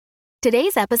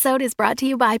Today's episode is brought to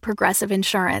you by Progressive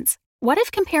Insurance. What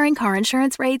if comparing car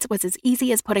insurance rates was as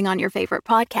easy as putting on your favorite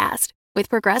podcast? With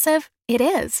Progressive, it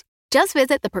is. Just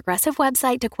visit the Progressive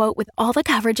website to quote with all the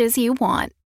coverages you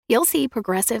want. You'll see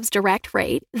Progressive's direct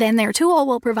rate, then their tool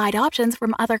will provide options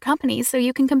from other companies so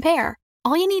you can compare.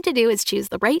 All you need to do is choose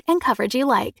the rate and coverage you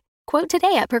like. Quote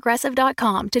today at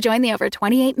Progressive.com to join the over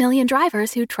 28 million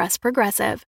drivers who trust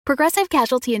Progressive. Progressive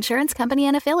Casualty Insurance Company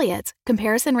and Affiliates.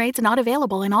 Comparison rates not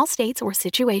available in all states or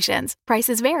situations.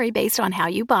 Prices vary based on how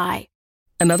you buy.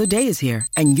 Another day is here,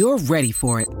 and you're ready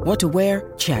for it. What to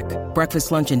wear? Check.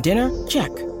 Breakfast, lunch, and dinner?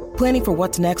 Check. Planning for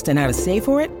what's next and how to save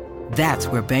for it? That's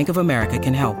where Bank of America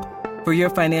can help. For your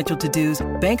financial to-dos,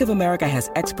 Bank of America has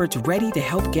experts ready to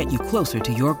help get you closer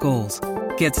to your goals.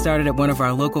 Get started at one of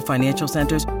our local financial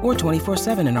centers or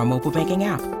 24/7 in our mobile banking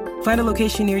app. Find a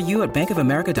location near you at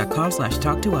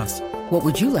bankofamerica.com/talktous. What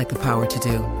would you like the power to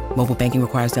do? Mobile banking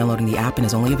requires downloading the app and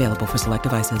is only available for select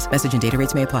devices. Message and data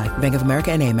rates may apply. Bank of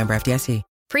America N.A., member FDIC.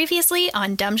 Previously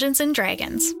on Dungeons and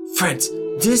Dragons. Friends,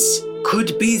 this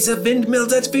could be the windmill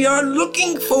that we are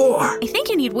looking for. I think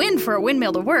you need wind for a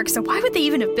windmill to work, so why would they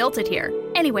even have built it here?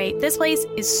 Anyway, this place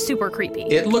is super creepy.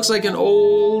 It looks like an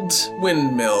old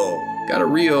windmill. Got a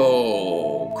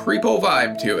real creepo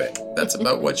vibe to it. That's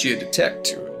about what you detect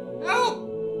to it.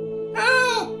 Help!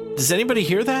 Help! Does anybody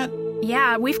hear that?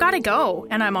 Yeah, we've got to go,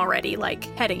 and I'm already,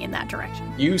 heading in that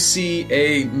direction. You see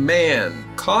a man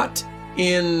caught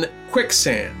in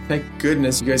quicksand. Thank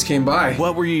goodness you guys came by.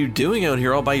 What were you doing out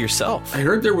here all by yourself? I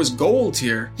heard there was gold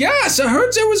here. Yes, I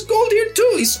heard there was gold here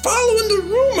too. He's following the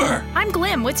rumor. I'm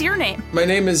Glim. What's your name? My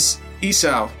name is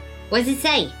Esau. What does it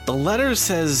say? The letter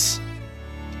says,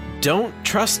 "Don't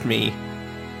trust me,"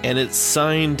 and it's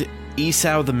signed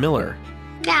Esau the Miller.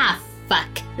 Ah, fuck.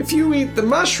 If you eat the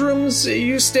mushrooms,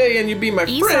 you stay and you be my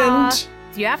Esau, friend.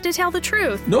 you have to tell the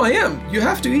truth. No, I am. You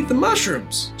have to eat the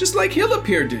mushrooms, just like Hillip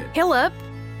here did. Hillip,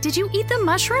 did you eat the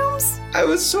mushrooms? I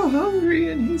was so hungry,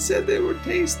 and he said they were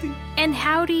tasty. And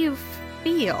how do you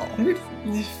feel? I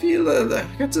feel I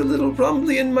got a little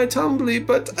rumbly in my tumbly,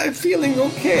 but I'm feeling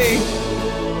okay.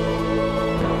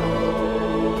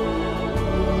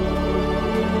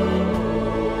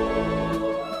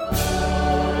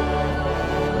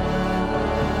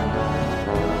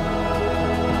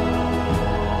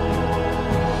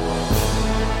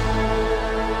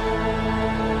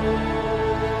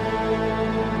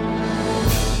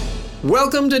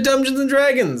 Welcome to Dungeons and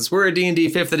Dragons. We're a D&D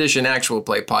 5th edition actual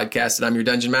play podcast, and I'm your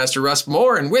Dungeon Master, Russ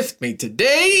Moore, and with me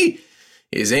today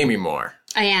is Amy Moore.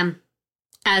 I am.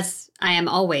 As I am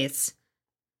always.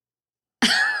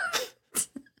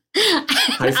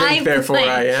 I think, therefore,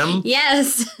 I am.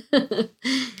 Yes.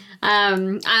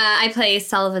 I play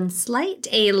Sullivan Slight,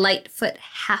 a Lightfoot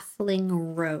halfling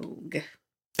rogue.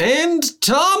 And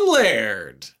Tom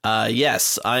Laird.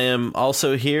 Yes, I am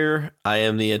also here. I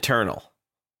am the Eternal.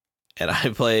 And I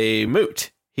play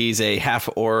Moot. He's a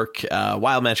half-orc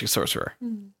wild magic sorcerer.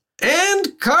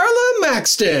 And Carla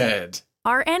Maxted.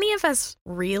 Are any of us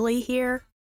really here?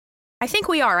 I think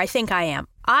we are. I think I am.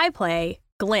 I play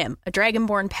Glim, a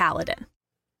dragonborn paladin.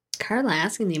 Carla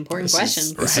asking the important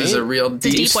questions. This is a real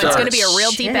deep It's start. It's going to be a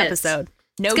real deep Shit. episode.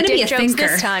 No It's gonna be dick a jokes thinker.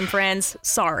 this time, friends.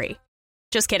 Sorry.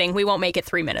 Just kidding. We won't make it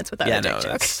 3 minutes without a dick joke.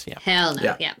 That's, yeah. Hell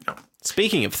no. Yeah. No.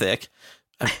 Speaking of thick,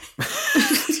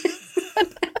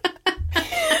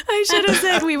 I should have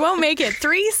said we won't make it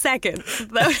 3 seconds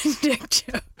without a dick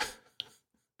joke.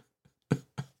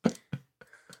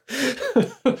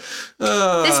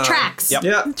 This tracks. Yep.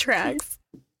 Yeah. Tracks.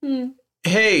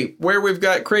 Hey, where we've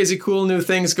got crazy cool new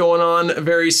things going on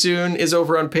very soon is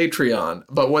over on Patreon.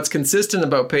 But what's consistent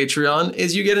about Patreon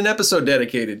is you get an episode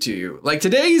dedicated to you. Like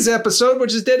today's episode,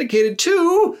 which is dedicated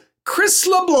to Chris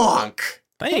LeBlanc.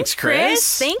 thanks,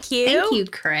 Chris. Thank you. Thank you,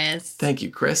 Chris. Thank you,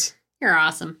 Chris. You're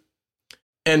awesome.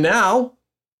 And now,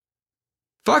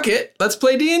 fuck it, let's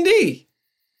play D&D.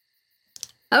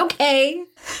 Okay.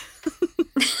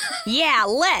 Yeah,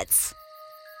 let's.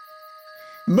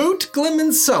 Moot, Glim,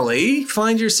 and Sully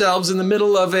find yourselves in the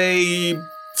middle of a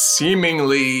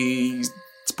seemingly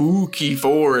spooky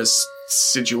forest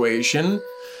situation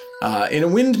in a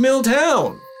windmill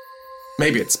town.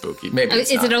 Maybe it's spooky. Maybe it's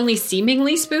Is not. it only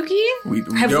seemingly spooky? We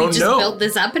Have don't we just know. built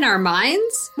this up in our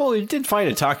minds? Well, we did find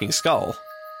a talking skull.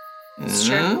 It's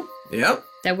true. Yep,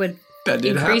 That would that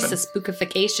did increase happen. the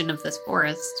spookification of this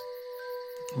forest.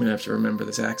 I'm gonna have to remember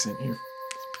this accent here.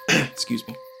 Excuse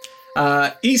me.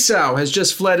 Esau has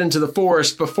just fled into the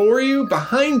forest before you.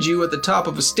 Behind you, at the top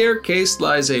of a staircase,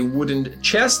 lies a wooden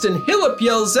chest, and Hillip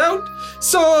yells out,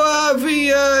 "So,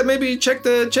 we maybe check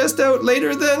the chest out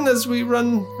later then, as we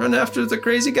run after the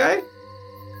crazy guy?"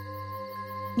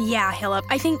 Yeah, Hillip,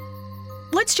 I think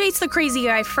let's chase the crazy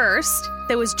guy first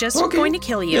that was just going to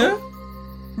kill you. Yeah.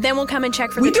 Then we'll come and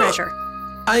check for the treasure.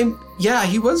 Yeah,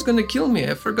 he was going to kill me.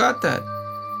 I forgot that.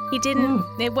 He didn't.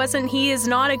 It wasn't. He is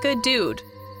not a good dude.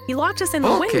 He locked us in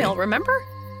the windmill, remember?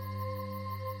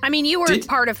 I mean, you were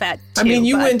part of that, too. I mean,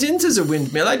 you went into the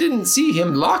windmill. I didn't see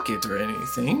him lock it or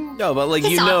anything. No, but like,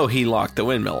 he locked the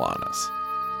windmill on us.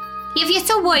 If you're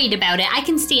so worried about it, I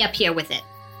can stay up here with it.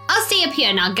 I'll stay up here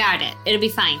and I'll guard it. It'll be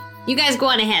fine. You guys go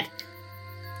on ahead.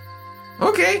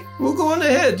 Okay, we'll go on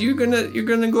ahead. You're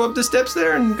gonna go up the steps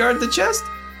there and guard the chest?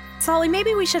 Solly,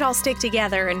 maybe we should all stick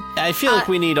together and... I feel like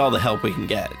we need all the help we can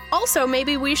get. Also,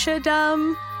 maybe we should,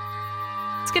 skedaddle.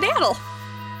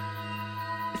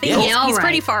 I think he's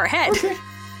pretty far ahead. Okay,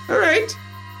 all right.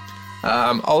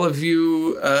 All of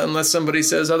you, unless somebody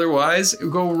says otherwise,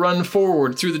 go run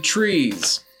forward through the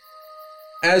trees.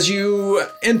 As you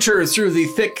enter through the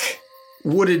thick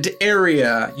wooded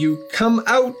area, you come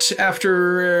out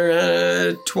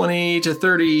after 20 to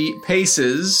 30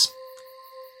 paces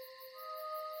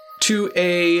to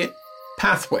a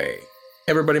pathway.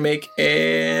 Everybody make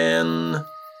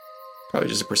probably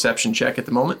just a perception check at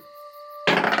the moment.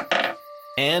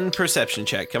 And perception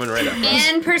check coming right up.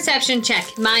 And perception check.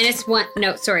 -1.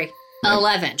 No, sorry.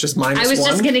 11. Just -1? I was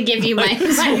just going to give you my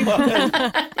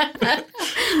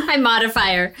my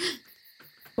modifier.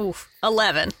 Oof.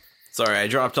 11. Sorry, I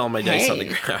dropped all my dice on the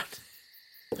ground.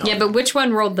 Yeah, but which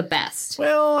one rolled the best?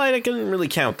 Well, I didn't really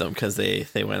count them because they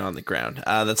went on the ground.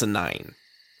 That's a 9.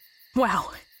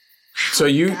 Wow. So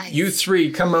you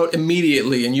three come out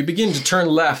immediately and you begin to turn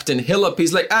left, and Hillip,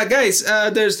 he's like, guys,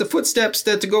 there's the footsteps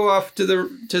that go off to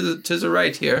the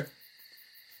right here.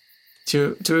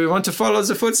 Do we want to follow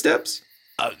the footsteps?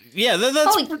 Yeah,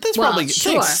 that's probably good.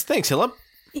 Sure. Thanks, Hillip.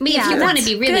 I mean, if you want to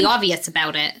be really obvious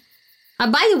about it.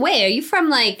 By the way, are you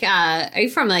from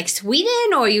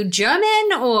Sweden, or are you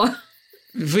German, or?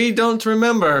 We don't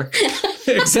remember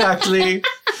exactly.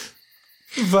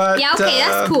 But yeah, okay,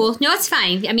 that's cool. No, it's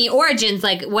fine. I mean, origins,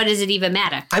 like, what does it even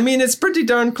matter? I mean, it's pretty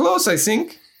darn close, I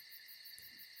think.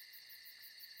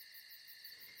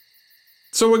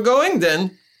 So we're going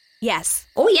then. Yes.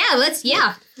 Oh, yeah,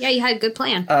 Yeah, you had a good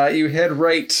plan. You head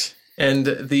right,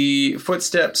 and the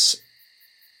footsteps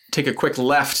take a quick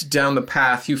left down the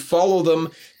path. You follow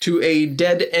them to a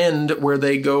dead end where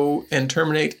they go and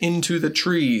terminate into the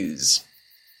trees.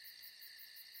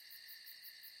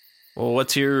 Well,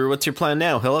 what's your plan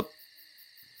now, Hillip?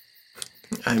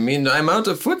 I mean, I'm out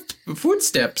of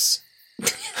footsteps.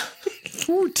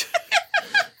 Foot.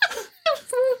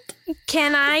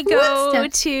 Can I go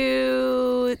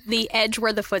to the edge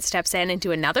where the footsteps end and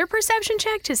do another perception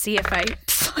check to see if I...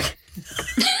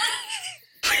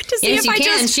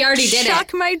 She already did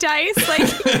chuck my dice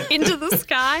into the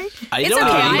sky? I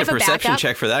don't need a perception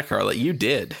check for that, Carla. You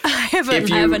did. I have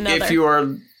another.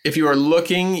 If you are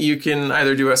looking, you can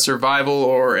either do a survival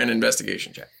or an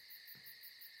investigation check.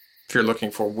 If you're looking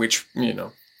for which,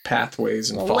 pathways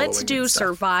and following. Let's do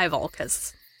survival,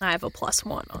 because I have a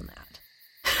 +1 on that.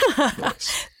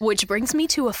 Nice. Which brings me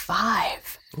to a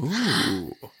 5.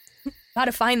 Ooh.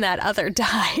 Gotta find that other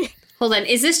die. Hold on,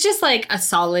 is this just like a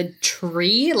solid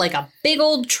tree, like a big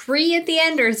old tree at the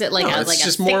end, or is it like a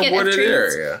just thicket more wooded of trees?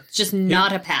 area? It's just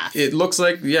not a path. It looks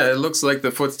like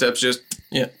the footsteps just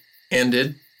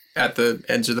ended at the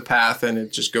edge of the path, and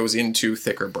it just goes into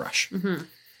thicker brush. Mm-hmm.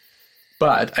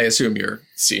 But I assume you're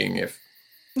seeing if.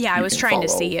 Yeah, I was trying to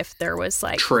see if there was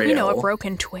a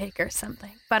broken twig or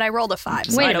something. But I rolled a 5,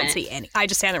 so I don't see any. I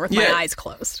just stand there with my eyes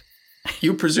closed.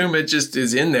 You presume it just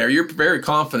is in there. You're very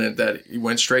confident that it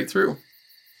went straight through.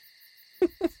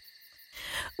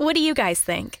 What do you guys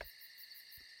think?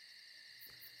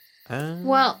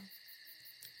 Well,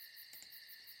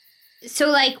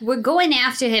 so we're going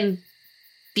after him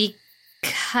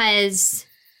because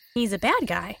he's a bad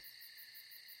guy.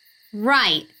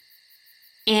 Right.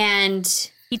 And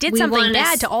he did something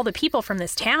bad to all the people from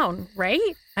this town,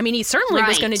 right? I mean, he certainly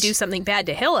was going to do something bad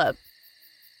to Hillip.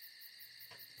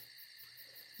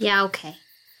 Yeah, okay.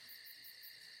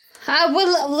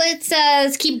 Well,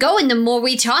 let's keep going. The more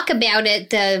we talk about it,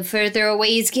 the further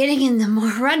away he's getting and the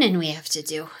more running we have to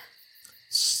do.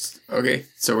 Okay,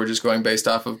 so we're just going based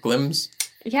off of Glim's?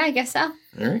 Yeah, I guess so.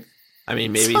 All right. I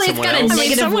mean, maybe so someone else.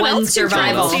 -1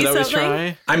 survival.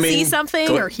 See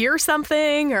something or hear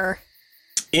something or...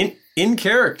 In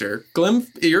character, Glim,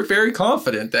 you're very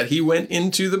confident that he went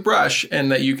into the brush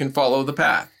and that you can follow the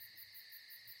path.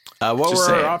 What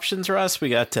were our options, Russ? We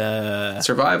got...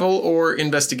 survival or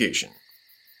investigation.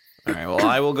 All right, well,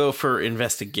 I will go for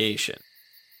investigation.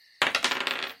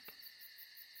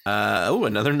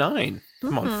 Another 9.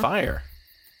 I'm on fire.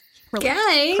 Really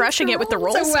Guys, crushing it with the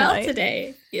rolls so well tonight.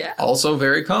 today. Yeah. Also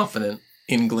very confident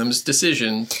in Glim's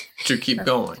decision to keep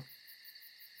going.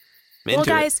 Well,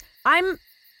 guys, I'm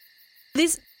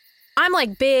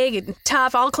like big and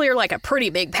tough. I'll clear like a pretty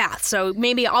big path. So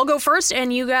maybe I'll go first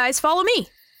and you guys follow me.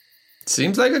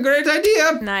 Seems like a great idea.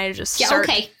 And I just start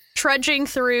trudging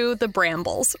through the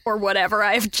brambles or whatever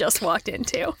I've just walked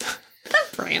into.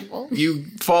 The bramble. You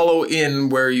follow in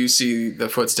where you see the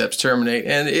footsteps terminate,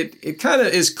 and it kind of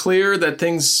is clear that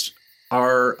things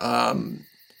are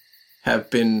have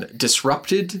been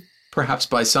disrupted, perhaps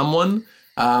by someone.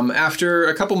 After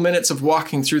a couple minutes of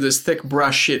walking through this thick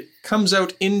brush, it comes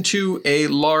out into a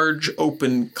large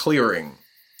open clearing.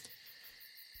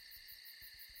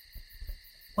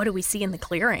 What do we see in the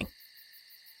clearing?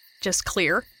 Just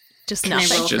clear? Just Can I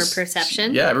nothing? roll for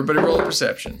perception? Yeah, everybody roll a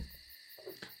perception.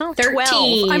 Oh, 13.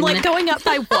 12. I'm like going up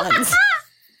by ones.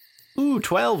 Ooh,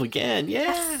 12 again.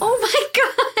 Yeah. Oh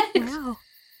my god. Wow.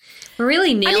 We're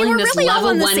really nailing we're this really all level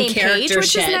on the 1 same character page, which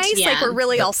shit. is nice. Yeah. Like we're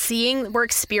really all we're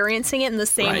experiencing it in the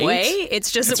same Right. way.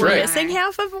 It's just That's that we're right. missing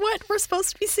half of what we're supposed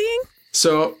to be seeing.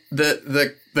 So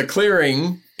the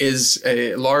clearing is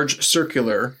a large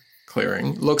circular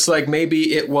clearing. Looks like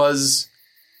maybe it was,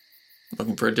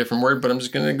 looking for a different word, but I'm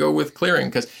just going to go with clearing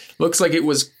because looks like it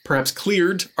was perhaps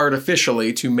cleared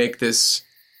artificially to make this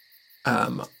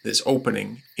this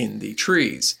opening in the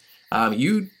trees.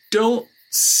 You don't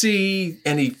see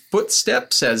any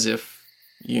footsteps, as if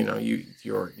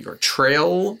your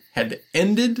trail had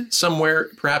ended somewhere,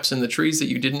 perhaps in the trees that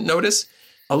you didn't notice.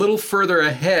 A little further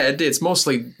ahead, it's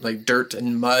mostly like dirt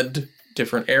and mud,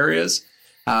 different areas.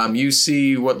 You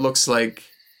see what looks like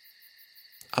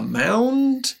a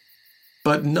mound,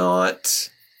 but not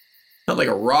like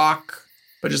a rock,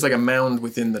 but just like a mound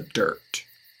within the dirt.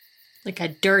 Like a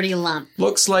dirty lump.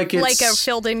 Looks like it's Like a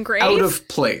filled-in grave? out of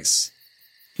place.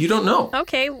 You don't know.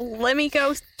 Okay, let me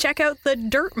go check out the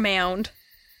dirt mound.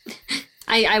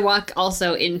 I walk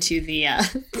also into the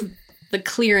the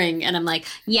clearing, and I'm like,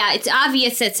 yeah, it's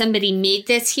obvious that somebody made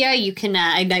this here. You can,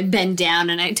 I bend down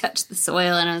and I touch the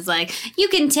soil, and I was like, you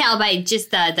can tell by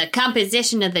just the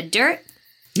composition of the dirt.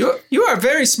 You are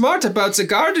very smart about the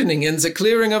gardening and the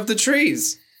clearing of the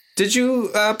trees. Did you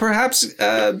perhaps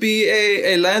be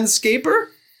a landscaper?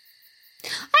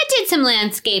 I did some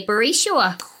landscapery,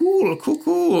 sure.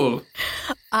 Cool.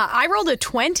 I rolled a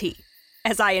 20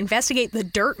 as I investigate the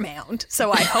dirt mound,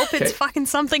 so I hope it's fucking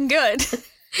something good.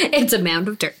 It's a mound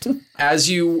of dirt. As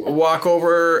you walk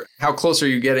over, how close are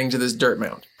you getting to this dirt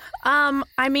mound?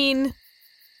 I mean,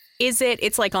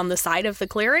 it's like on the side of the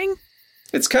clearing?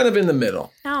 It's kind of in the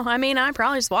middle. Oh, I mean, I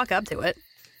probably just walk up to it.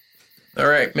 All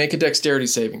right, make a dexterity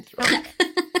saving throw.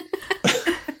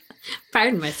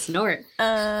 Pardon my snort.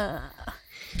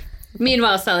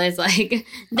 Meanwhile, Sully's like,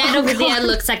 that over there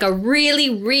looks like a really,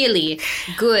 really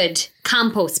good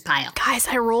compost pile. Guys,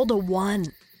 I rolled a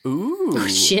 1. Ooh. Oh,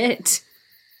 shit.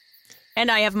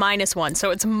 And I have -1,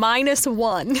 so it's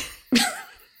 -1.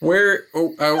 Where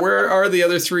are the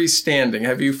other three standing?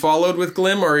 Have you followed with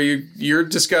Glim, or you're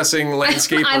discussing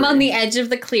landscape? I'm on the edge of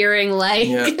the clearing, like,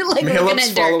 Yeah. like looking Hillup's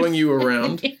at dirt. following you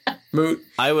around. Yeah. Moot.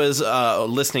 I was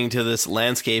listening to this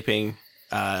landscaping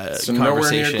So nowhere near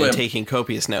conversation Glim. and taking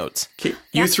copious notes.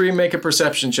 You three make a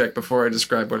perception check before I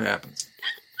describe what happens.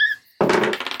 I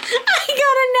got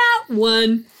a nat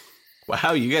 1.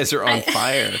 Wow, you guys are on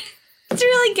fire. It's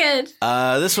really good.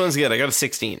 This one's good. I got a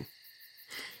 16.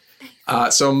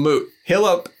 So Moot,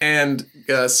 Hillup and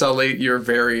Sully, you're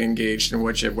very engaged in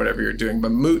whatever you're doing.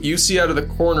 But Moot, you see out of the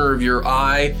corner of your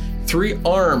eye 3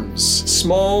 arms,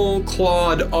 small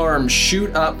clawed arms,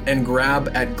 shoot up and grab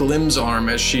at Glim's arm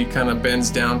as she kind of bends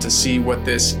down to see what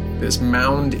this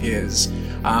mound is.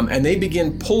 And they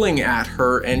begin pulling at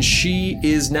her, and she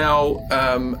is now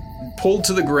pulled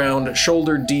to the ground,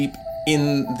 shoulder deep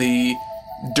in the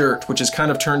dirt, which has kind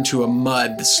of turned to a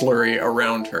mud slurry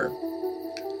around her.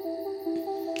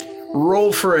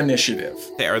 Roll for initiative.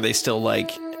 Are they still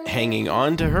like hanging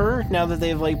on to her now that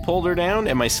they've like pulled her down?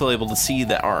 Am I still able to see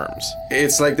the arms?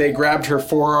 It's like they grabbed her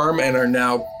forearm and are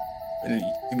now,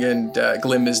 again,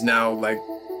 Glim is now like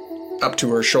up to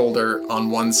her shoulder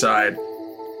on one side.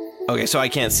 Okay, so I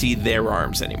can't see their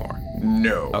arms anymore.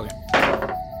 No. Okay.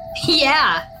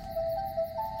 Yeah.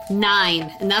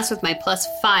 9. And that's with my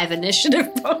 +5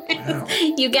 initiative bonus. Wow.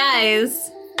 You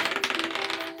guys.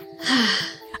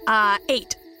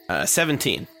 8.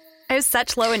 17. I have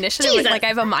such low initiative. Jesus. Like I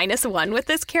have a -1 with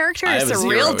this character. I It's have a a 0,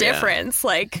 real yeah. difference.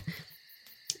 Like,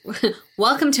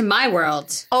 Welcome to my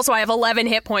world. also, I have 11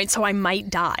 hit points, so I might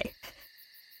die.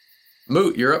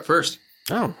 Moot, you're up first.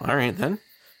 Oh, all right then.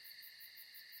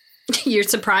 You're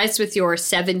surprised with your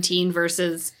 17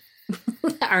 versus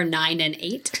Are 9 and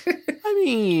 8? I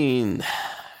mean,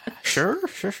 sure.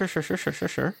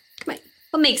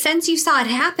 What makes sense? You saw it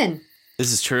happen.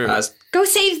 This is true. Go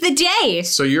save the day.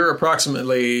 So you're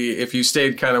approximately, if you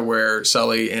stayed kind of where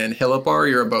Sully and Hillip are,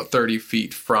 you're about 30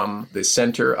 feet from the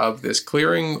center of this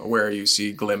clearing where you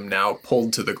see Glim now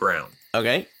pulled to the ground.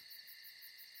 Okay.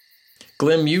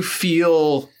 Glim, you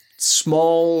feel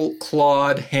small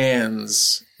clawed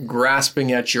hands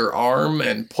grasping at your arm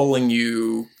and pulling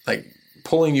you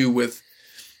with,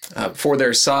 for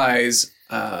their size,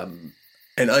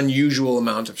 an unusual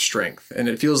amount of strength. And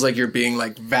it feels like you're being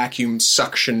like vacuum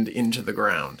suctioned into the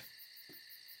ground.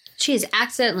 She has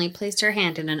accidentally placed her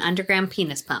hand in an underground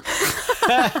penis pump.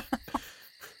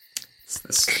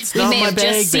 It's We may have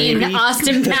just seen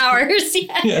Austin Powers.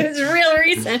 Yeah, it was real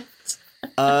recent.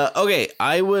 Okay,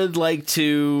 I would like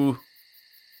to,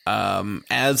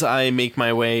 as I make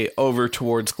my way over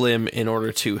towards Glim in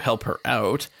order to help her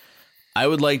out, I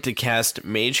would like to cast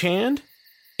Mage Hand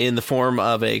in the form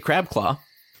of a crab claw.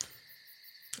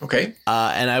 Okay.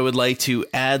 And I would like to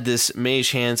add this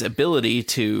Mage Hand's ability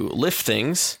to lift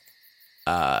things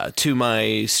to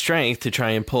my strength to try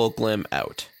and pull Glim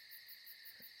out.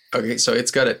 Okay, so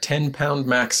it's got a 10-pound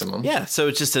maximum. Yeah, so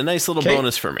it's just a nice little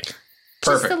bonus for me.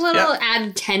 Perfect. Just a little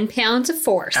added 10 pounds of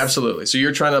force. Absolutely. So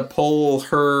you're trying to pull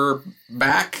her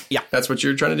back? Yeah. That's what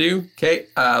you're trying to do? Okay,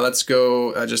 let's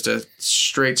go just a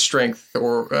straight strength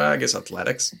or I guess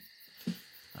athletics.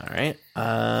 All right.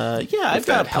 I've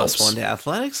got helps. +1 to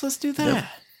athletics. Let's do that.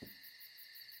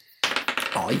 Yep.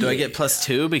 Oh, Do I get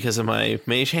 +2 because of my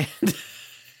Mage Hand?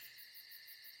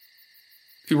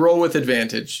 You roll with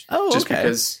advantage. Oh, just okay.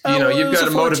 because, Well, you've got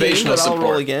a 14, motivational but I'll roll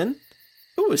support. again.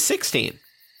 Ooh, 16.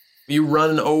 You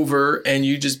run over and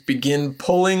you just begin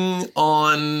pulling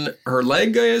on her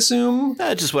leg, I assume?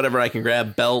 Just whatever I can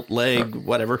grab, belt, leg,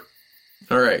 whatever.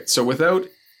 All right. So without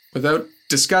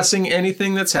discussing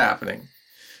anything that's happening,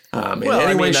 in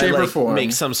any way, shape, or form.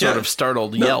 Make some sort of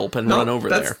startled yelp and run over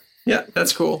there. Yeah,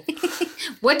 that's cool.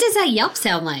 What does that yelp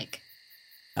sound like?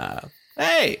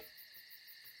 Hey!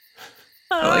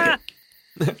 I like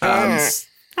it.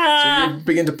 So you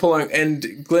begin to pull on,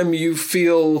 and Glim, you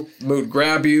feel Moot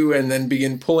grab you and then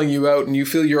begin pulling you out, and you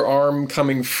feel your arm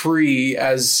coming free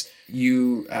as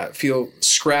you feel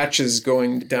scratches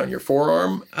going down your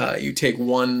forearm. You take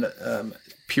 1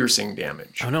 piercing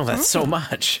damage. Oh no, that's so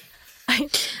much.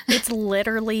 It's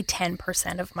literally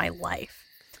 10% of my life.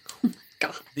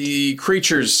 God. The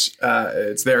creatures,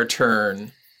 it's their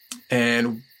turn,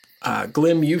 and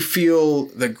Glim, you feel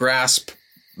the grasp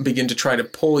begin to try to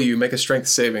pull you. Make a strength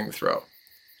saving throw.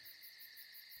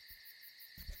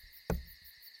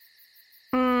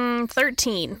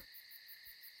 13.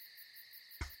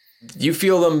 You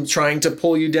feel them trying to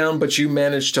pull you down, but you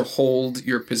manage to hold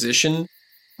your position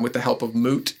with the help of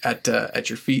Moot at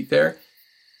your feet there.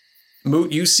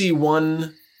 Moot, you see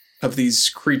one of these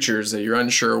creatures that you're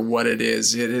unsure what it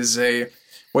is.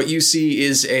 What you see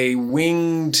is a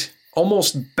winged,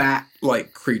 almost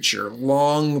bat-like creature,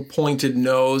 long pointed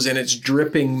nose, and it's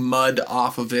dripping mud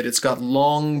off of it. It's got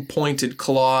long pointed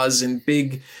claws and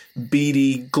big,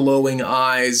 beady, glowing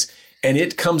eyes, and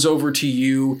it comes over to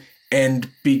you and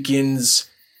begins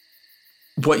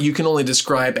what you can only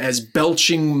describe as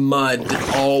belching mud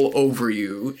all over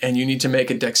you, and you need to make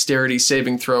a dexterity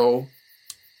saving throw,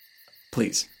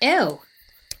 please. Ew.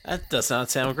 That does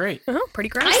not sound great. Oh, pretty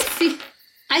gross.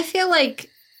 I feel like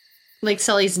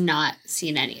Sully's not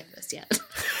seen any of this yet.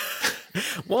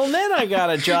 Well, then I got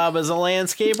a job as a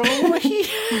landscaper over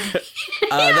here.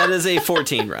 That is a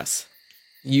 14, Russ.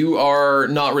 You are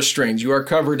not restrained. You are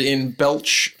covered in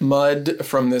belch mud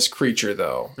from this creature,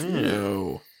 though.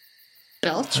 Ew.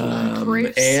 Belch.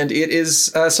 And it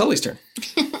is Sully's turn.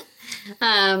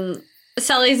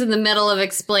 Sully's in the middle of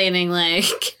explaining,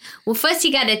 like, well, first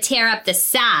you got to tear up the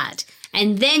sod,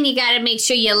 and then you got to make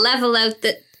sure you level out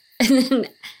the... And then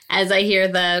as I hear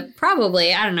the,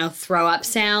 probably, I don't know, throw-up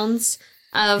sounds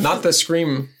of... Not the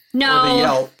scream or No. the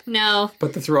yelp, No.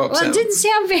 but the throw-up Well, sound. it didn't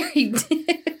sound very...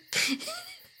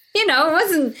 You know, it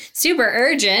wasn't super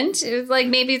urgent. It was like,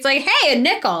 maybe it's like, hey, a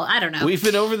nickel. I don't know. We've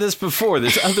been over this before.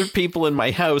 There's other people in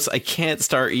my house. I can't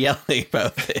start yelling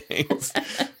about things.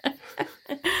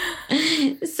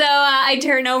 So I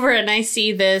turn over and I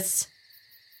see this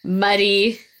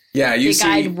muddy, Yeah, you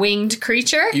big-eyed see... winged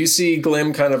creature. You see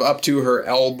Glim kind of up to her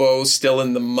elbow, still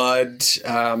in the mud,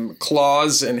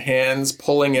 claws and hands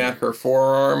pulling at her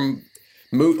forearm,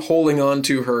 Moot holding on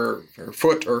to her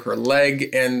foot or her leg,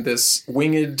 and this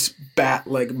winged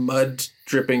bat-like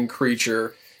mud-dripping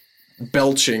creature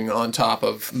belching on top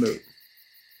of Moot.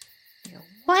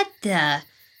 What the?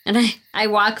 And I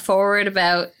walk forward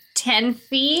about 10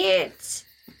 feet.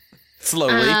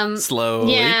 Slowly.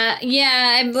 Yeah,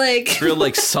 I'm like... Real,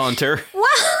 like, saunter. Well,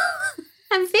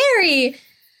 I'm very,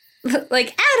 like,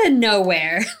 out of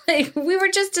nowhere. Like, we were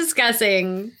just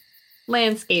discussing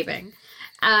landscaping.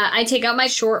 I take out my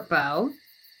short bow,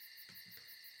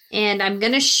 and I'm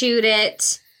going to shoot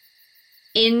it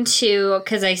into,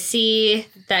 because I see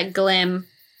that Glim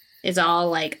is all,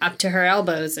 like, up to her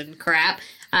elbows and crap.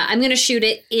 I'm going to shoot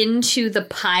it into the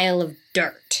pile of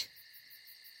dirt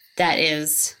that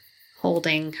is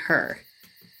holding her.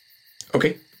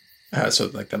 Okay. So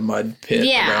like the mud pit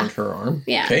around her arm.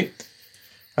 Yeah. Okay.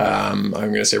 I'm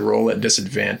going to say roll at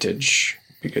disadvantage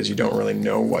because you don't really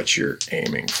know what you're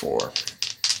aiming for.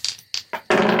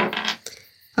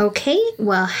 Okay,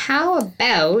 well, how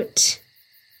about...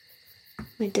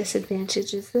 My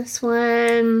disadvantage is this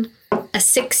one. A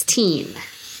 16.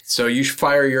 So you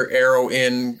fire your arrow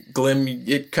in. Glim,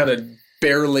 it kind of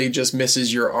barely just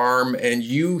misses your arm, and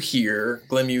you hear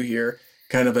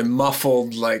kind of a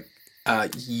muffled, like,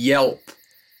 yelp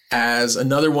as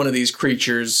another one of these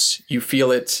creatures, you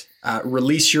feel it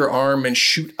release your arm and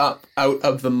shoot up out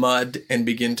of the mud and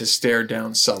begin to stare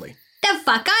down Sully. The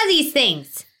fuck are these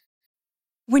things?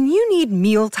 When you need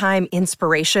mealtime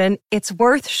inspiration, it's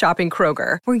worth shopping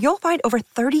Kroger, where you'll find over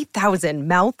 30,000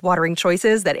 mouth-watering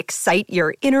choices that excite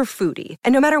your inner foodie.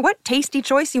 And no matter what tasty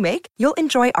choice you make, you'll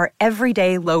enjoy our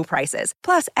everyday low prices,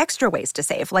 plus extra ways to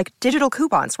save, like digital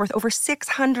coupons worth over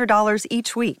 $600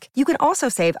 each week. You can also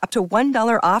save up to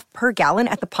 $1 off per gallon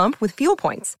at the pump with fuel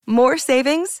points. More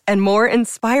savings and more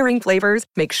inspiring flavors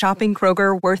make shopping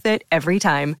Kroger worth it every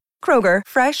time. Kroger,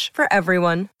 fresh for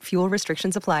everyone. Fuel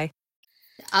restrictions apply.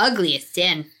 Ugliest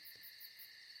sin.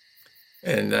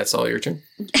 And that's all your turn?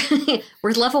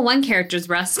 We're level 1 characters,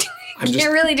 Rust.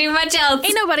 Can't really do much else.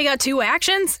 Ain't nobody got 2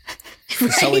 actions.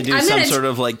 Does Sully do some sort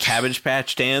of like Cabbage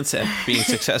Patch dance at being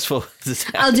successful?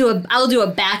 I'll do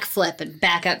a backflip and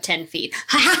back up 10 feet.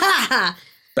 Ha ha ha ha!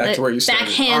 Back to where you started.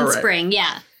 Back handspring,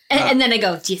 yeah. And then I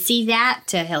go, do you see that?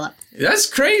 To Hillip. That's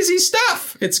crazy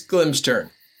stuff. It's Glim's turn.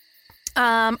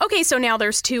 Okay, so now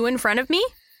there's 2 in front of me.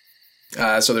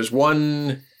 So there's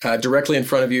one directly in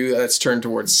front of you that's turned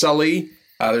towards Sully.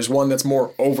 There's one that's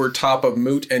more over top of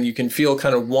Moot, and you can feel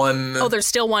kind of one... Oh, there's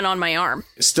still one on my arm.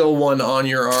 Still one on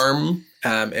your arm,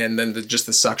 and then just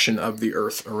the suction of the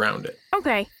earth around it.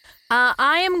 Okay.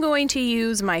 I am going to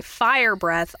use my fire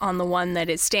breath on the one that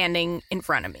is standing in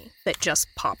front of me that just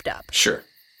popped up. Sure.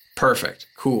 Perfect.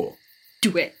 Cool.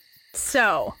 Do it.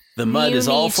 So... The mud is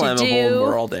all flammable and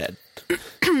we're all dead.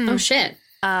 Oh, shit.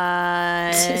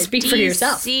 Speak for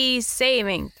yourself. DC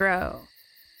saving throw.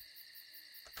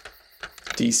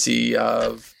 DC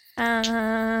of...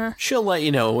 She'll let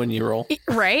you know when you roll.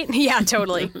 Right? Yeah,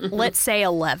 totally. Let's say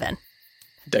 11.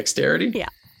 Dexterity? Yeah.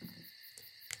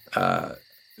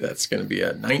 That's going to be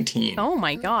a 19. Oh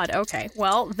my god, okay.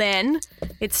 Well, then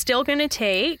it's still going to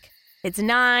take... It's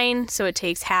 9, so it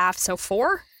takes half, so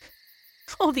 4.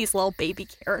 Oh, these little baby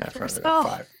characters. Oh,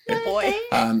 5. boy.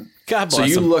 God bless So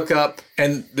you him. look up,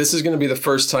 and this is going to be the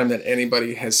first time that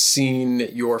anybody has seen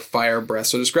your fire breath.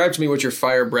 So describe to me what your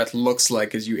fire breath looks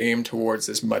like as you aim towards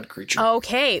this mud creature.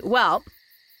 Okay, well,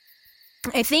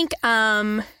 I think,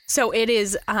 so it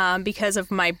is because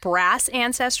of my brass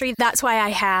ancestry. That's why I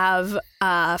have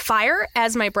fire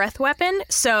as my breath weapon.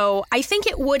 So I think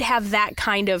it would have that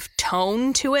kind of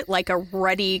tone to it, like a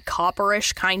ruddy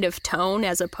copperish kind of tone,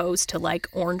 as opposed to like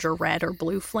orange or red or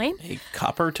blue flame. A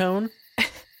copper tone?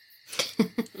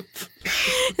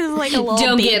 It's like a little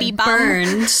Don't baby get bum.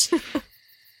 burned.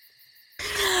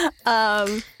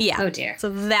 Yeah. Oh dear. So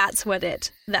that's what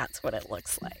it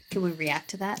looks like. Can we react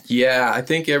to that? Yeah, I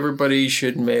think everybody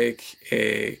should make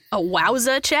a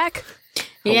wowza check.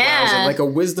 Yeah. like a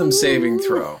wisdom saving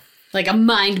throw. Like a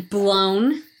mind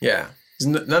blown. Yeah.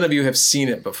 None of you have seen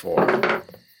it before.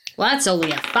 Well, that's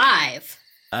only a 5.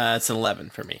 It's an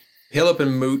 11 for me. Hillip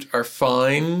and Moot are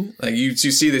fine. Like you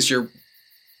see this, you're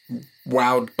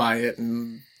wowed by it,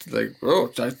 and like,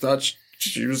 oh, I thought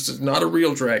she was not a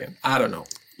real dragon. I don't know.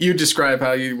 You describe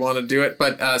how you want to do it,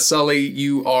 but Sully,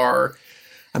 you are,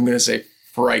 I'm going to say,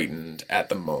 frightened at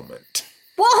the moment.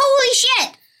 Well, holy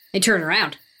shit! I turn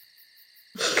around.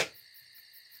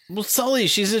 Well, Sully,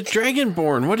 she's a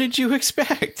dragonborn. What did you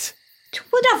expect?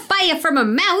 What a fire from her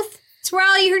mouth! It's where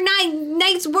all your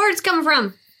nice words come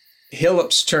from.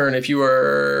 Hillip's turn. If you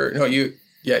are, no, do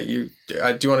you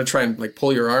want to try and like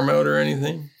pull your arm out or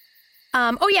anything?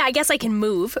 Oh yeah, I guess I can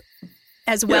move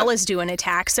as well as do an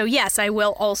attack. So yes, I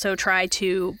will also try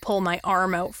to pull my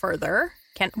arm out further.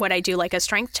 Would I do like a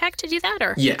strength check to do that,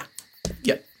 or? Yeah.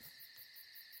 Yep.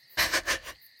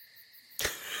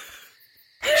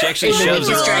 She actually shoves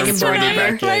her arm Dragonborn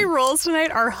back My in. rolls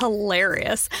tonight are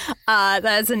hilarious. That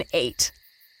is an 8.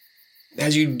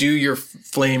 As you do your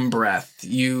flame breath,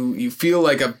 you feel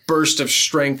like a burst of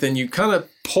strength and you kind of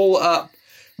pull up.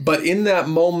 But in that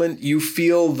moment, you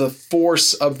feel the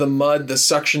force of the mud, the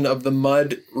suction of the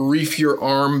mud, reef your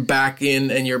arm back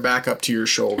in and you're back up to your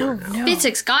shoulder now. No.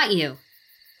 Physics got you.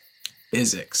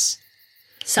 Physics.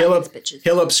 Science, bitches.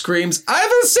 Hillip screams, "I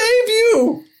will save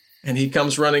you!" And he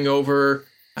comes running over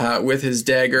with his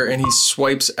dagger and he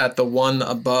swipes at the one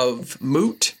above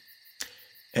Moot.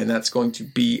 And that's going to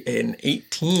be an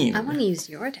 18. I want to use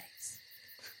your dice.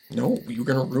 No, you're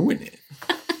going to ruin it.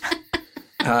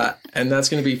 And that's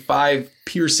going to be 5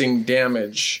 piercing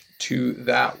damage to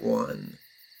that one.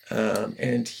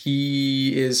 And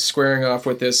he is squaring off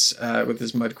with this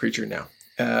mud creature now.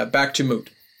 Back to Moot.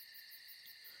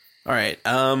 All right.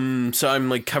 So I'm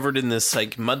like covered in this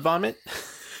like mud vomit.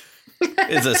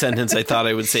 Is a sentence I thought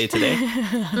I would say today.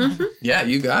 Mm-hmm. Yeah,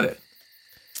 you got it.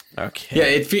 Okay. Yeah,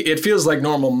 it feels like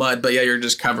normal mud, but yeah, you're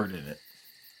just covered in it.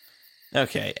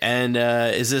 Okay. And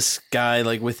is this guy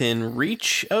like within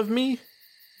reach of me?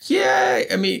 Yeah,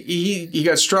 I mean, he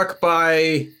got struck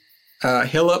by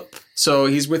Hillip, so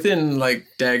he's within like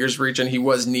dagger's reach, and he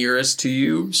was nearest to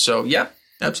you. So yeah,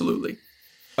 absolutely.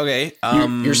 Okay.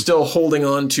 You're still holding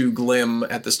on to Glim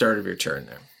at the start of your turn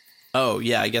now. Oh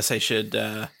yeah, I guess I should.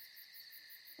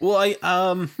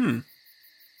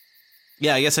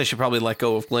 Yeah, I guess I should probably let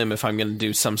go of Glim if I'm going to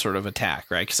do some sort of attack,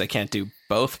 right? Because I can't do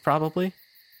both, probably.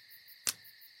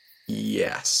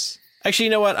 Yes. Actually, you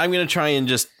know what? I'm going to try and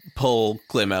just pull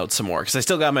Glim out some more, because I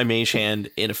still got my mage hand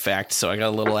in effect, so I got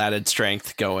a little added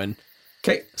strength going.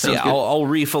 Okay. So yeah, I'll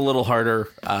reef a little harder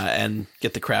and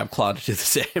get the crab claw to do the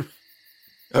same.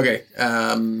 Okay.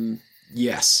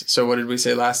 Yes. So what did we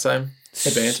say last time?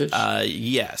 Advantage?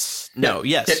 Yes. No,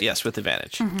 Yeah. yes, with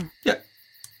advantage. Mm-hmm. Yeah.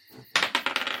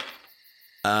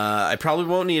 I probably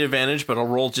won't need advantage, but I'll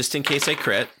roll just in case I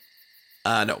crit.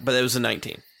 No, but it was a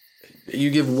 19.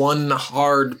 You give one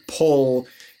hard pull,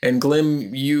 and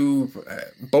Glim,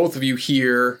 both of you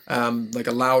hear like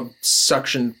a loud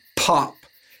suction pop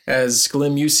as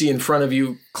Glim, you see in front of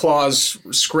you claws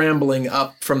scrambling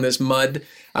up from this mud,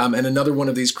 and another one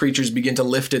of these creatures begin to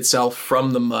lift itself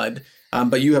from the mud.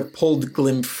 But you have pulled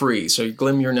Glim free. So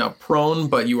Glim, you're now prone,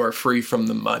 but you are free from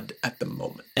the mud at the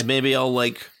moment. And maybe I'll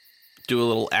like do a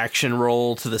little action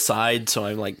roll to the side so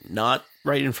I'm like not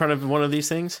right in front of one of these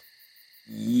things.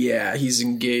 Yeah, he's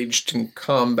engaged in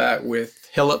combat with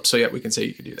Hillip, so yeah, we can say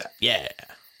you could do that. Yeah.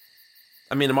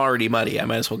 I mean, I'm already muddy. I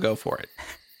might as well go for it.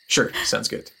 Sure, sounds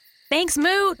good. Thanks,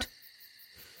 Moot.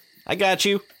 I got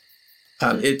you.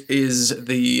 It is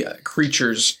the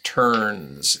creature's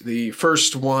turns. The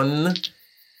first one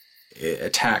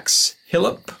attacks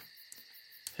Hillip.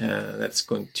 That's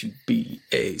going to be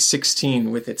a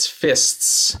 16 with its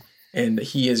fists, and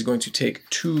he is going to take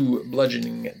 2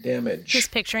 bludgeoning damage.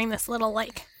 Just picturing this little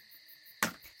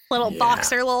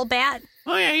boxer, little bat.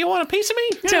 Oh yeah, you want a piece of me?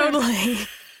 Totally.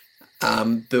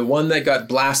 The one that got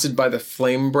blasted by the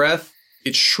flame breath,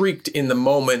 it shrieked in the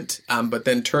moment, but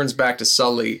then turns back to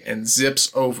Sully and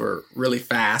zips over really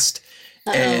fast.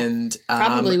 Uh-oh. And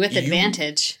Probably with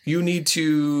advantage. You need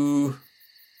to...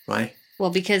 Why?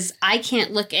 Well, because I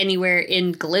can't look anywhere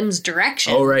in Glim's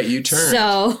direction. Oh, right, you turn.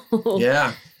 So...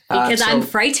 Yeah. Because So I'm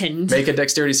frightened. Make a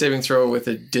dexterity saving throw with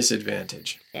a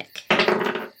disadvantage. Ick.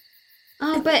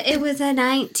 Oh, but it was a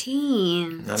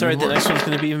 19. Not It's all right. The anymore. next one's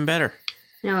going to be even better.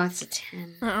 No, it's a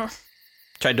 10. Oh,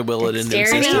 Tried to will it into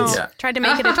Dexterity? existence. Yeah. tried to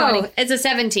make it a 20. It's a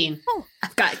 17. Oh.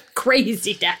 I've got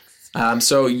crazy dex.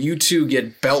 So you two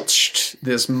get belched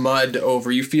this mud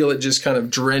over. You feel it just kind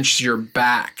of drench your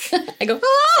back. I go,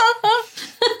 ah!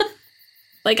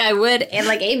 Like I would, and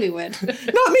like Amy would.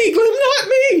 Not me, Glim, not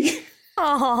me!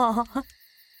 Oh,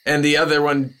 And the other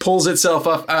one pulls itself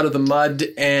up out of the mud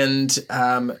and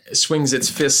swings its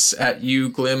fists at you,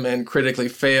 Glim, and critically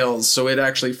fails. So it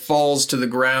actually falls to the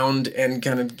ground and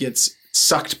kind of gets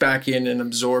sucked back in and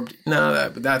absorbed. No,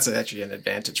 that's actually an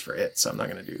advantage for it, so I'm not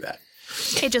going to do that.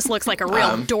 it just looks like a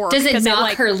real dork. Does it 'cause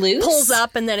knock her loose? Pulls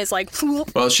up and then is like,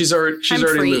 whoop. Well, she's already I'm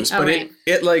free. loose, but All right.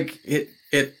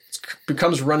 it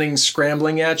becomes running,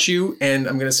 scrambling at you, and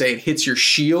I'm going to say it hits your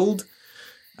shield.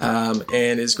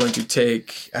 And is going to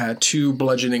take 2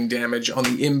 bludgeoning damage on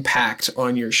the impact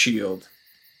on your shield.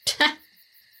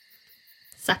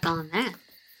 Suck on that.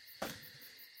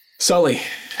 Sully,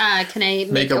 Can I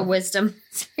make Make a a- wisdom?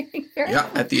 yeah,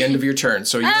 at the end of your turn.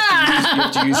 So you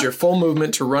have to use your full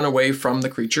movement to run away from the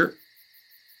creature,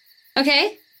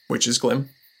 Okay. which is Glim,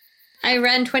 I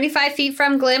run 25 feet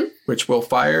from Glim. which will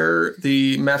fire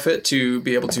the Mephit to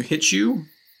be able to hit you.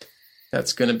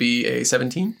 That's going to be a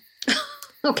 17.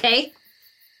 Okay.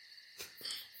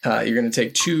 You're going to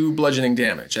take 2 bludgeoning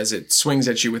damage as it swings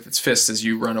at you with its fist as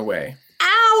you run away.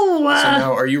 Ow! So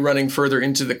now, are you running further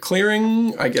into the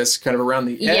clearing? I guess kind of around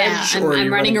the edge? Yeah, or are I'm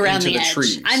you running around into the edge.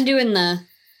 trees? I'm doing the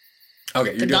Okay,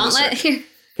 you're doing gauntlet this. here.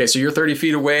 Okay, so you're 30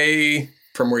 feet away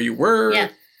from where you were. Yeah.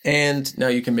 And now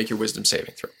you can make your wisdom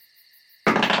saving throw.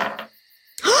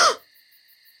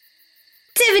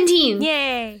 17.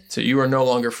 Yay. So you are no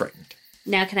longer frightened.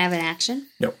 Now can I have an action?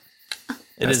 Nope.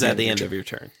 It is at the end of your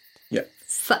turn. Yeah.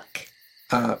 Fuck.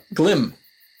 Glim.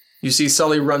 You see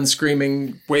Sully run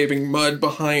screaming, waving mud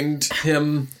behind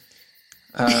him.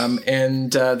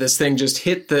 And this thing just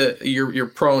hit you're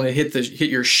prone, it hit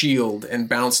your shield and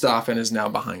bounced off and is now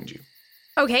behind you.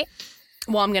 Okay.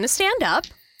 Well, I'm going to stand up.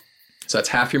 So that's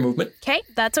half your movement. Okay,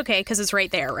 that's okay because it's right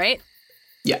there, right?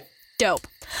 Yeah. Dope.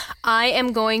 I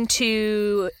am going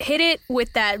to hit it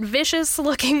with that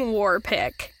vicious-looking war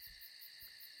pick.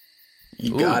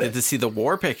 You Ooh, got get it. to see the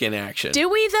war pick in action. Do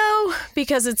we, though?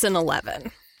 Because it's an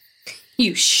 11.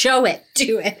 You show it.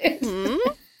 Do it.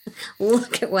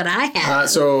 Look at what I have.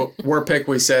 So war pick,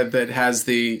 we said that has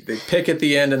the pick at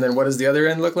the end, and then what does the other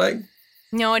end look like?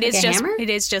 No, Like a hammer? it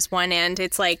is just one end.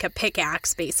 It's like a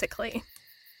pickaxe, basically.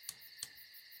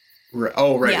 Right.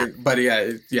 Oh, right. Yeah. But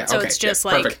yeah. So okay. it's just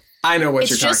yeah, like- perfect. I know what It's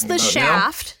you're just talking the about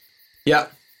shaft, now. Yeah.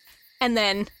 and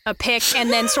then a pick, and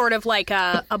then sort of like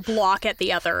a block at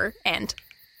the other end.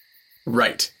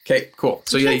 Right. Okay. Cool.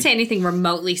 So You yeah. can't say anything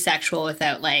remotely sexual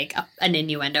without like an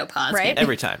innuendo pause. Right.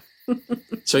 Every time.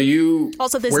 So you.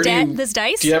 Also, this where do you- this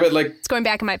dice, Do you have it like? it's going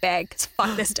back in my bag. 'Cause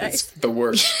fuck this It's dice. the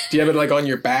worst. Do you have it like on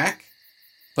your back,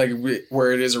 like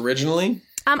where it is originally?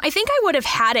 I think I would have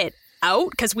had it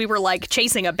out because we were like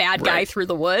chasing a bad guy Right. through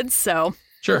the woods. So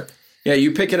Sure. Yeah.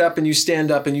 You pick it up and you stand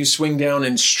up and you swing down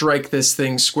and strike this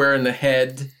thing square in the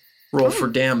head. Roll for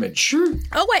damage.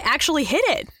 I actually hit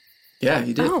it. Yeah,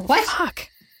 you did. Oh, What? fuck.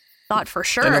 Thought for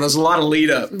sure. I know there's a lot of lead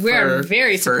up. We're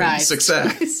very for surprised.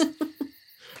 Success.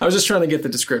 I was just trying to get the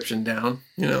description down,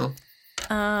 you know.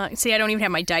 See, I don't even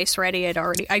have my dice ready.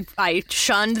 I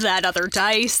shunned that other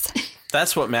dice.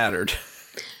 That's what mattered.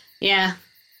 Yeah.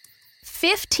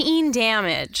 15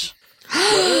 damage.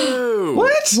 Ooh.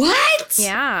 What? What?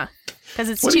 Yeah. Because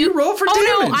it's What two. do you roll for oh,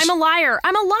 damage? no, I'm a liar.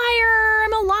 I'm a liar.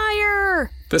 I'm a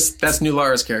liar. That's New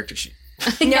Lara's character sheet.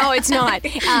 No, it's not.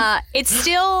 It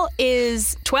still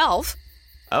is 12.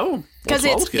 Oh, Because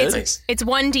well, 12's good. Nice. it's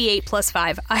 1d8 plus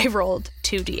 5. I rolled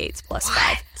 2d8s plus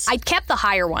 5. I kept the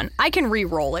higher one. I can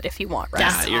re-roll it if you want, right?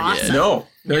 That's you're awesome. good. No,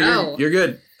 No. you're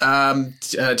good.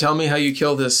 Tell me how you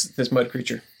kill this mud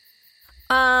creature.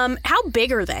 How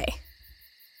big are they?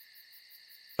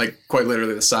 Like quite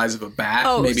literally the size of a bat,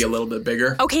 Oh, maybe so- a little bit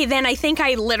bigger. Okay, then I think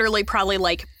I literally probably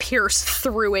like pierce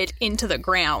through it into the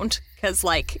ground because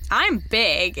like I'm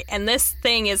big and this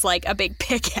thing is like a big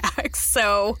pickaxe.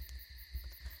 So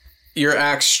Your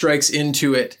axe strikes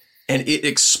into it and it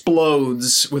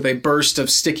explodes with a burst of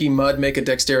sticky mud. Make a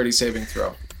dexterity saving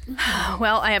throw.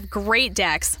 well, I have great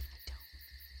dex.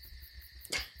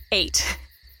 8.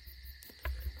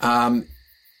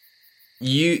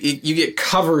 You get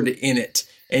covered in it,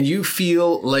 and you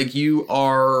feel like you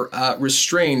are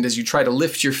restrained as you try to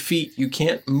lift your feet. You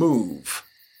can't move,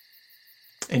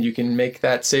 and you can make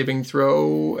that saving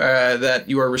throw that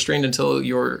you are restrained until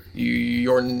your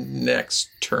next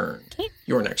turn. Okay.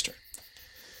 Your next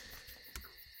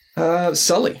turn.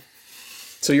 Sully.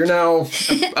 So you're now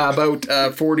about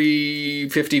 40,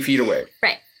 50 feet away.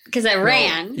 Right. Because I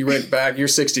ran. You went back. You're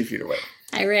 60 feet away.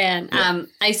 I ran.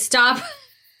 I stopped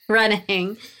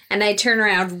running and I turned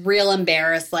around real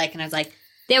embarrassed like, and I was like,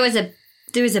 there was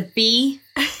a bee.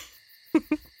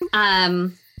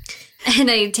 And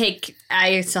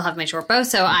I still have my short bow,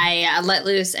 so I let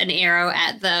loose an arrow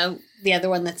at the other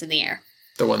one that's in the air.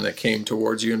 The one that came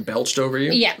towards you and belched over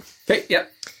you? Yeah. Okay,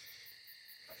 yep.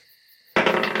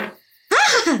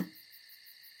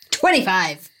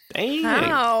 25. Dang.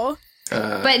 Wow.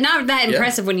 But not that yeah.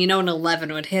 impressive when you know an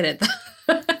 11 would hit it.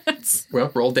 Well,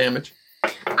 roll damage.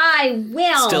 I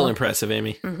will. Still impressive,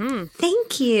 Amy.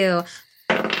 Thank you.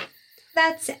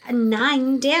 That's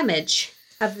 9 damage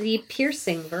of the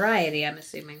piercing variety, I'm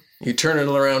assuming. You turn it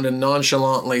around and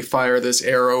nonchalantly fire this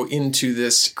arrow into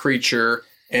this creature,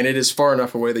 and it is far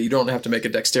enough away that you don't have to make a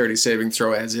dexterity saving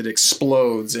throw as it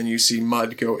explodes and you see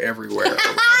mud go everywhere around it.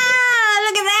 Ah,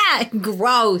 look at that.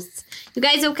 Gross. You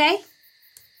guys okay?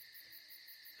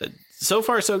 So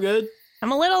far, so good.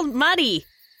 I'm a little muddy.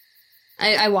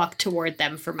 I walk toward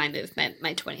them for my movement,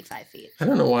 my 25 feet. I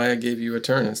don't know why I gave you a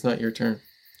turn. It's not your turn.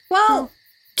 Well,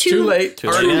 Too late. Too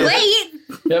Already late. did.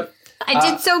 late. Yep. I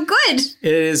did so good.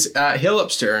 It is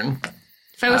Hillup's turn.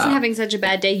 If I wasn't having such a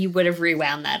bad day, you would have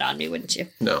rewound that on me, wouldn't you?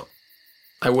 No,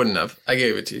 I wouldn't have. I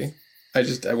gave it to you.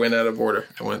 I went out of order.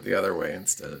 I went the other way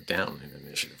instead of down in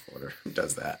initiative order. Who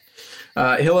does that?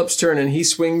 Hillup's turn, and he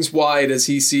swings wide as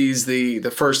he sees the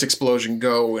first explosion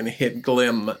go and hit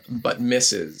Glim, but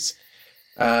misses.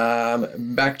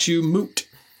 Back to Moot.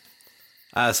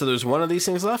 So there's one of these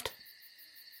things left?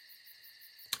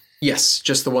 Yes,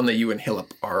 just the one that you and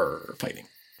Hillup are fighting.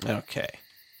 Okay.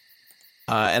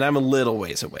 And I'm a little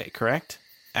ways away, correct?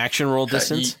 Action roll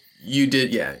distance? You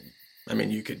did, yeah. I mean,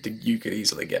 you could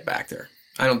easily get back there.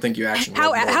 I don't think you action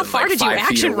rolled more how than, far like, did you 5 feet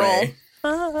action roll? away.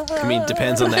 I mean,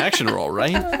 depends on the action roll,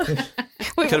 right?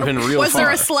 Could have been real Was far.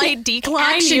 there a slight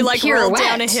decline? Action You like rolled pirouette.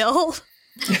 down a hill?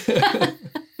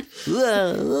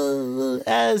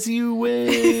 As you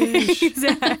wish.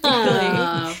 Exactly.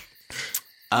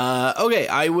 Okay,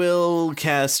 I will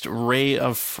cast Ray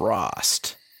of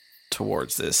Frost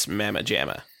towards this Mamma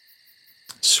Jamma.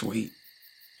 Sweet.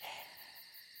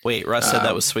 Wait, Russ said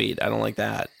that was sweet. I don't like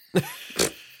that.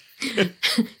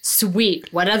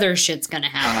 Sweet. What other shit's gonna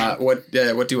happen? What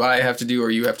do I have to do, or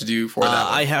you have to do for that?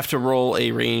 I have to roll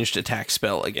a ranged attack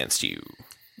spell against you.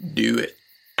 Do it.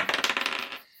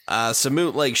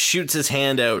 Samut like shoots his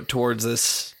hand out towards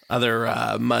this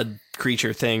other mud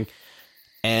creature thing,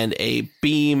 and a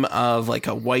beam of like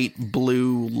a white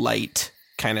blue light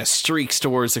kind of streaks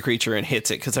towards the creature and hits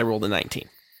it because I rolled a 19.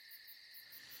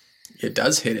 It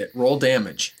does hit it. Roll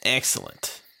damage.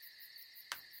 Excellent.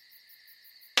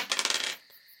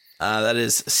 That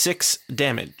is 6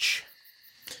 damage.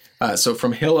 So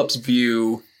from Hillup's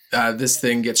view, this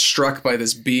thing gets struck by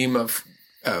this beam of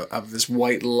this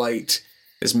white light,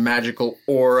 this magical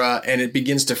aura, and it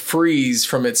begins to freeze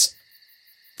from its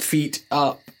feet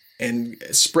up and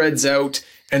spreads out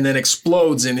and then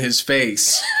explodes in his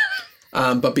face.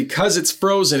 But because it's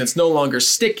frozen, it's no longer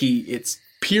sticky, it's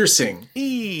piercing.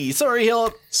 Sorry,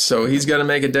 Hillup. So he's got to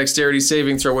make a dexterity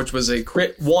saving throw, which was a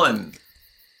crit 1.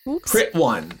 Oops. Crit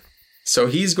 1. So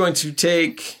he's going to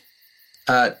take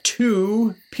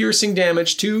 2 piercing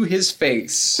damage to his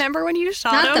face. Remember when you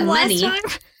shot Not him the last money.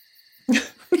 time?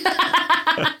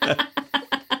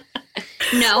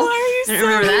 No. Why are you I don't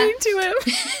remember so that. mean to him?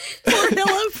 Poor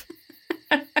Hillup.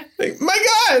 Like, my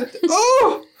God!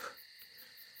 Oh!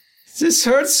 This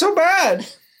hurts so bad.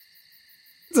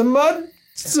 The mud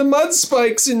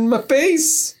spikes in my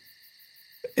face.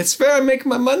 It's where I make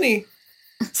my money.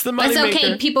 It's the money That's okay.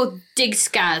 maker. People dig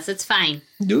scars. It's fine.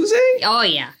 Do they? Oh,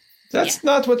 yeah. That's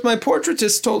not what my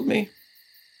portraitist told me.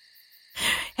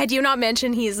 Had you not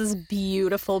mentioned he's this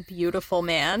beautiful, beautiful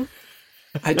man?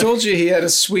 I told you he had a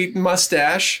sweet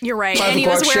mustache. You're right. 5 And he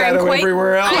was o'clock wearing shadow quite-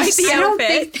 everywhere else. quite the I don't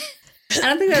outfit.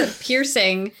 think that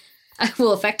piercing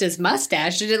will affect his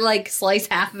mustache. Did it, like, slice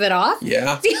half of it off?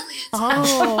 Yeah.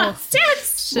 Oh,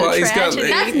 That's Well, he's got, tragedy.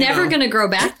 That's you never know. going to grow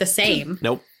back the same.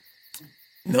 Nope.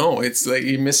 No, it's like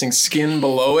you're missing skin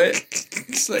below it.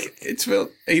 It's like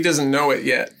he doesn't know it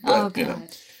yet. But, Oh, God. you know.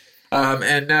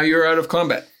 And now you're out of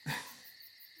combat.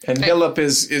 And Hillup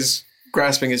is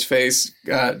grasping his face.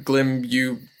 Glim,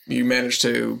 you managed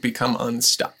to become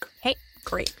unstuck. hey,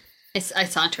 great. I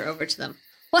saunter over to them.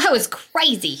 Well, that was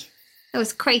crazy. That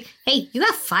was crazy. Hey, you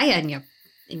got fire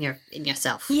in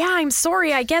yourself. Yeah, I'm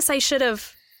sorry. I guess I should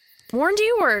have warned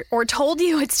you or told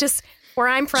you. It's just where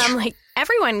I'm from, like,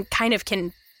 everyone kind of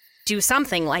can do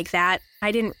something like that.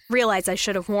 I didn't realize I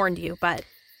should have warned you, but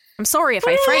I'm sorry if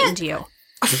I frightened you.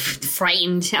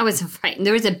 Frightened. I wasn't frightened.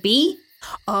 There was a bee.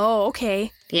 Oh,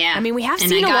 okay. Yeah. I mean, we have And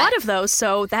seen I a got- lot of those,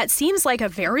 so that seems like a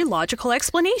very logical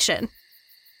explanation.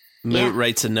 Moot Yeah.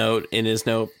 writes a note in his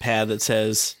notepad that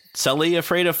says, "Sully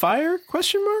afraid of fire?" ?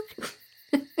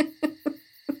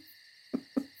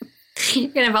 You're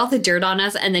gonna have all the dirt on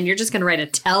us, and then you're just gonna write a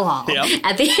tell-all Yep.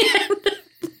 at the end.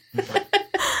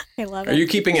 I love Are it. you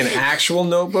keeping an actual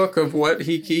notebook of what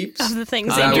he keeps? Of the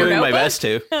things I'm in your doing my notebook? best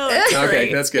to. Oh, that's Okay,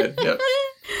 great. that's good. Yep.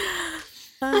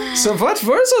 So what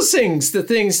were those things? The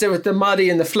things that with the muddy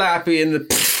and the flappy and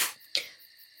the...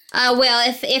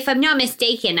 Well, if I'm not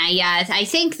mistaken, I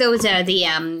think those are the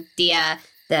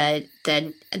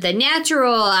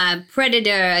natural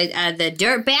predator, the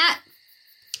dirt bat.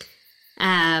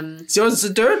 So it's a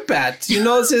dirt bat. You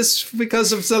know this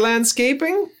because of the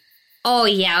landscaping? Oh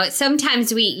yeah.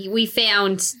 Sometimes we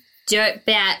found dirt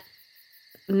bat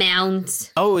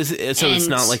mounds. Oh, is it? So it's And-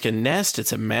 not like a nest;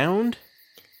 it's a mound.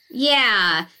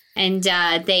 Yeah, and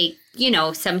they,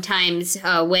 sometimes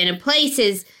when a place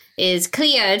is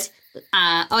cleared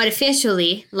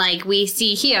artificially, like we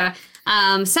see here,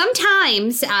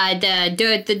 sometimes the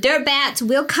dirt bats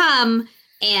will come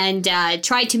and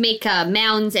try to make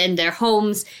mounds and their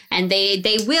homes, and they're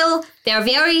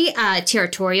very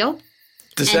territorial.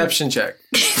 Deception check.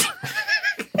 I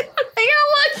got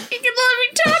one. You can let me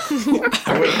talk.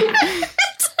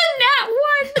 It's a nat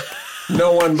one.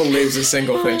 No one believes a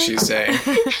single thing she's saying.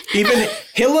 Even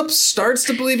Hillip starts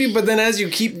to believe you, but then as you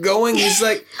keep going, he's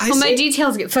like, my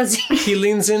details get fuzzy. He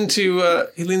leans into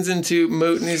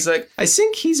Moot and he's like, I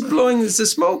think he's blowing the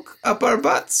smoke up our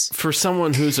butts. For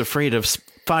someone who's afraid of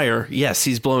fire, yes,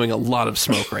 he's blowing a lot of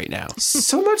smoke right now.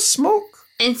 So much smoke.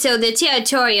 And so the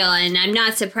territorial, and I'm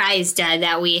not surprised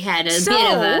that we had a bit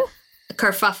of a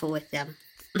kerfuffle with them.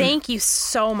 Thank you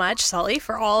so much, Sully,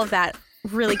 for all of that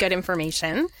really good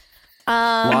information.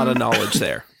 A lot of knowledge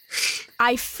there.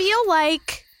 I feel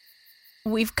like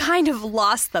we've kind of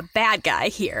lost the bad guy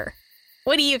here.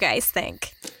 What do you guys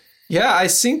think? Yeah, I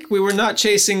think we were not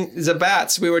chasing the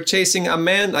bats. We were chasing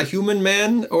a human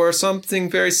man, or something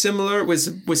very similar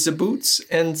with the boots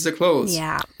and the clothes.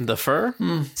 Yeah. The fur?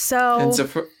 So And the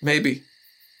fur, maybe.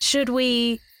 should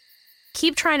we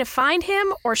keep trying to find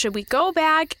him, or should we go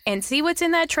back and see what's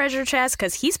in that treasure chest?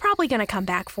 Because he's probably going to come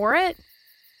back for it.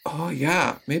 Oh,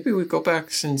 yeah. Maybe we go back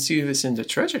and see what's in the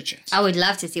treasure chest. I would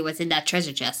love to see what's in that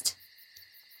treasure chest.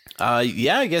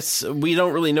 Yeah, I guess we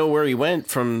don't really know where he went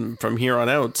from here on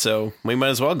out, so we might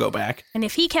as well go back. And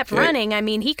if he kept running, I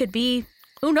mean, he could be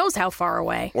who knows how far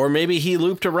away. Or maybe he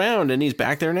looped around and he's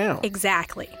back there now.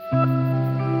 Exactly.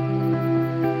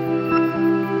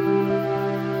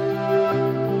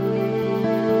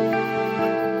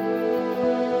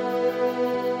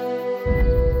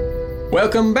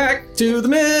 Welcome back to the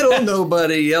middle.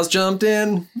 Nobody else jumped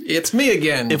in. It's me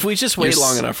again. If we just wait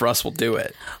long enough, Russ will do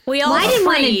it. We all I didn't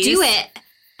want to freeze. do it.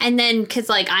 And then, because,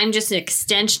 I'm just an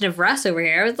extension of Russ over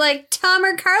here, I was like, Tom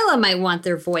or Carla might want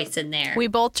their voice in there. We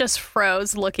both just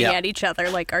froze looking Yep. at each other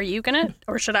like, are you going to,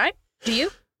 or should I? Do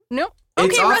you? No.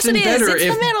 It's Okay, Russ often it is. better It's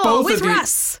if the middle both with of you-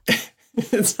 Russ.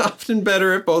 It's often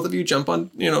better if both of you jump on,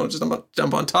 just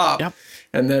jump on top. Yep.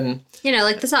 And then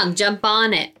like the song, Jump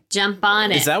On It, Jump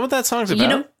On It. Is that what that song's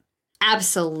about?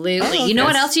 Absolutely. Oh, okay. You know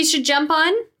what else you should jump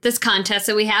on? This contest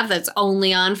that we have that's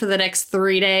only on for the next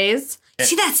 3 days.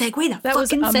 See that segue? That was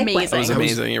fucking amazing. segue. That was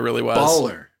amazing. It really was.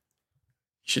 baller. You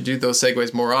should do those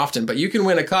segues more often. But you can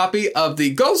win a copy of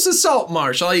the Ghost of Salt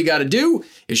Marsh. All you got to do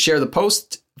is share the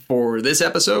post for this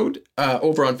episode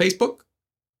over on Facebook.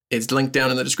 It's linked down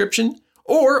in the description.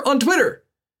 Or on Twitter.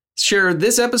 Share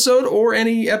this episode or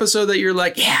any episode that you're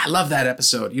like, yeah, I love that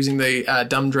episode, using the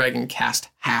Dumb Dragon Cast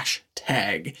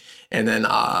hashtag. And then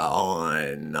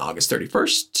on August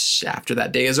 31st, after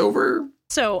that day is over.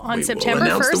 So on We will September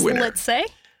announce the 1st, winner. let's say.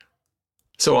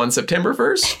 So on September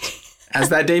 1st, as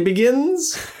that day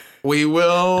begins, we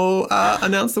will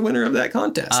announce the winner of that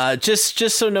contest.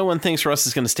 Just so no one thinks Russ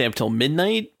is going to stay up till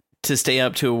midnight to stay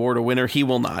up to award a winner, he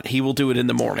will not. He will do it in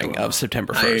the morning of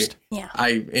September 1st. Yeah.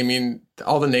 I mean,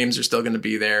 all the names are still going to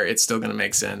be there. It's still going to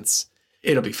make sense.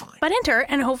 It'll be fine. But enter,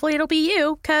 and hopefully it'll be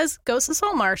you, because Ghost of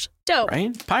Saltmarsh. Dope.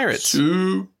 Right? Pirates.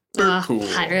 Super cool.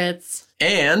 Pirates.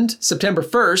 And September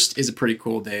 1st is a pretty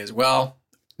cool day as well.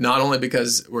 Not only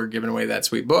because we're giving away that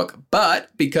sweet book,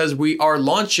 but because we are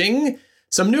launching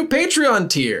some new Patreon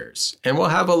tiers. And we'll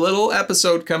have a little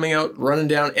episode coming out running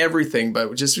down everything, but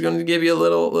we're just going to give you a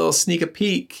little sneak a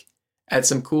peek at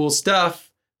some cool stuff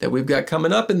that we've got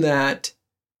coming up in that.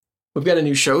 We've got a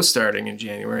new show starting in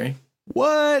January.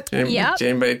 What? Yep.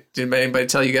 Did anybody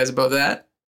tell you guys about that?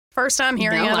 First time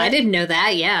hearing No, of it. I didn't know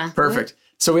that. Yeah. Perfect.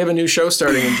 So we have a new show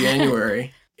starting in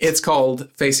January. It's called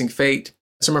Facing Fate.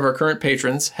 Some of our current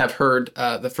patrons have heard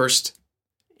the first,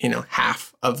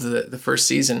 half of the first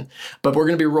season, but we're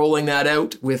going to be rolling that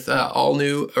out with all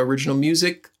new original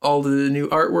music, all the new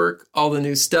artwork, all the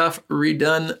new stuff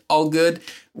redone, all good,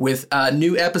 with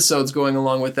new episodes going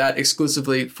along with that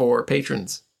exclusively for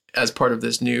patrons as part of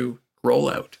this new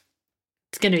rollout.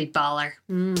 It's going to be baller.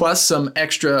 Plus some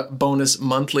extra bonus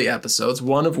monthly episodes,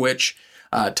 one of which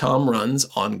Tom runs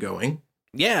ongoing.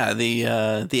 Yeah, the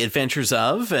Adventures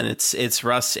of, and it's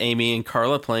Russ, Amy, and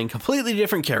Carla playing completely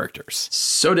different characters.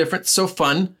 So different, so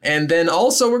fun. And then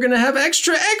also we're going to have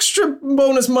extra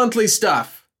bonus monthly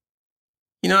stuff.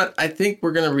 You know what? I think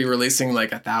we're going to be releasing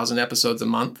like 1,000 episodes a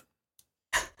month.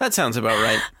 That sounds about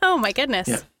right. Oh my goodness.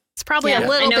 Yeah. It's probably Yeah, a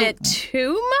little I know. bit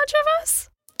too much of us.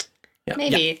 Yeah.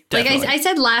 Maybe. Yeah, like definitely. I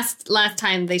said last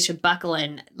time they should buckle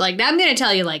in. Like, I'm going to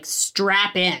tell you,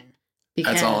 strap in.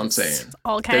 Because That's all I'm saying.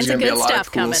 All There's kinds of going to be a good lot stuff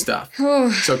of cool coming. stuff.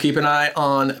 So keep an eye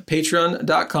on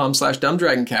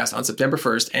patreon.com/dumbdragoncast on September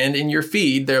 1st. And in your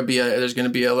feed, there's going to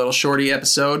be a little shorty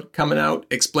episode coming out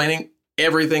explaining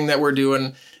everything that we're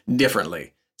doing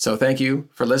differently. So thank you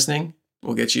for listening.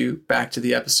 We'll get you back to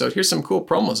the episode. Here's some cool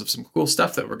promos of some cool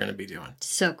stuff that we're going to be doing.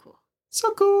 So cool.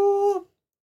 So cool.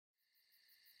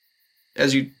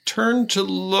 as you turn to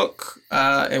look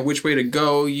at which way to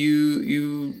go,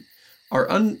 you are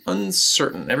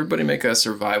uncertain. Everybody make a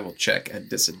survival check at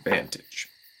disadvantage.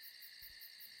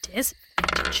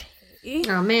 Disadvantage.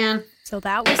 Oh, man. So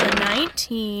that was a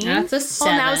 19. That's a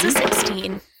 7. Oh, that was a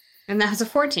 16. And that was a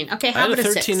 14. Okay, I how had about a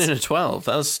a 13 6? and a 12.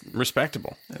 That was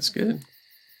respectable. That's good.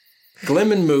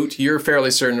 Glim and Moot, you're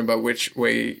fairly certain about which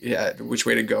way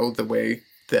to go, the way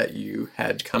that you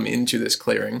had come into this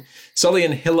clearing. Sully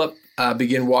and Hillip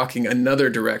begin walking another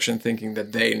direction, thinking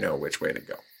that they know which way to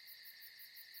go.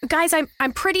 Guys,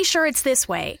 I'm pretty sure it's this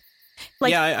way.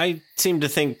 Yeah, I seem to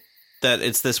think that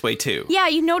it's this way too. Yeah,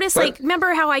 you notice, But-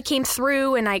 remember how I came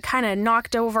through and I kind of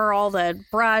knocked over all the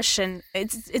brush, and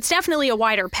it's definitely a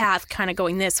wider path kind of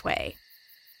going this way.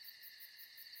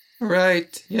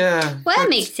 Right, yeah. Well, that but-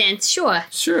 makes sense, sure.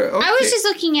 Sure, okay. I was just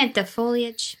looking at the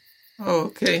foliage. Oh,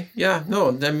 okay. Yeah, no,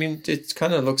 I mean, it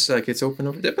kind of looks like it's open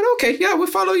over there. But okay, yeah, we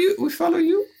follow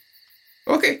you.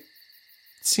 Okay.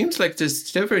 Seems like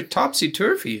there's very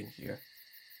topsy-turvy in here.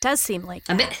 Does seem like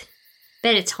I that.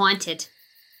 bet it's haunted.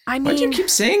 I Why do you mean, keep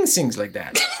saying things like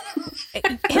that?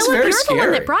 Hillip, very you're the one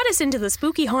scary. that brought us into the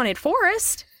spooky haunted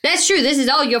forest. That's true. This is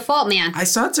all your fault, man. I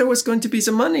thought there was going to be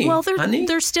some money, Well, honey.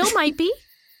 there still might be.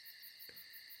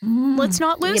 Let's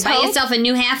not You lose buy hope. yourself a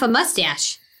new half a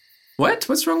mustache. What?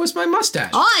 What's wrong with my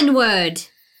mustache? Onward.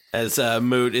 As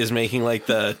Moot is making like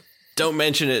the "don't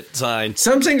mention it" sign.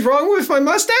 Something's wrong with my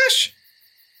mustache?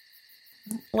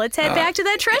 Let's head back to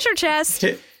that treasure chest.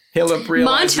 Hillip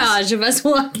realizes... Montage of us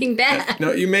walking back.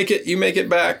 No, you make it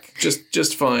back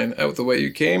just fine out the way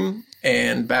you came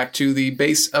and back to the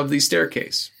base of the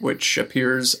staircase, which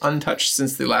appears untouched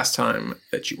since the last time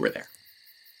that you were there.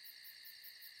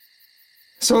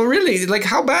 So really, like,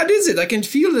 how bad is it? I can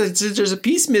feel that there's a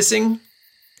piece missing.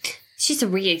 It's just a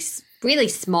really, really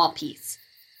small piece.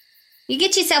 You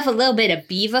get yourself a little bit of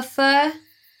beaver fur.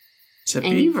 It's a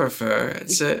And beaver fur.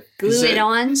 It's a glue is it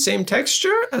on. Same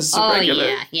texture as the Oh,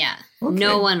 regular. yeah. Okay.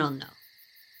 No one will know.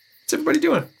 What's everybody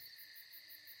doing?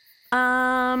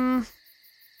 I'm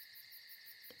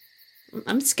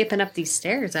skipping up these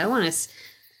stairs. I want to...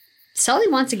 Sully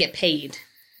wants to get paid.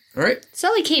 All right,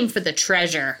 Sully came for the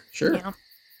treasure. sure. Yeah.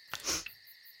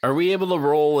 Are we able to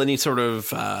roll any sort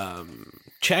of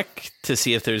check to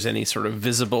see if there's any sort of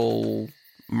visible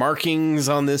markings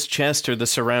on this chest or the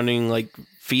surrounding like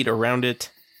feet around it?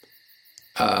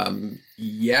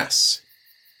 Yes.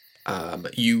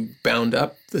 You bound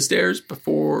up the stairs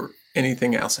before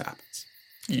anything else happens.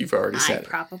 You've already I said it.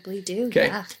 probably do, Okay.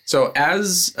 yeah. So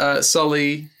as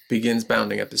Sully begins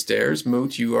bounding up the stairs,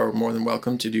 Moot, you are more than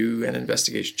welcome to do an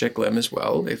investigation check, Lem as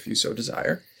well, if you so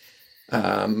desire.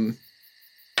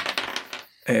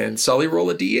 And Sully, roll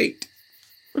a d8.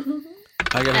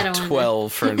 I got I a don't wanna.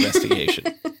 12 for investigation.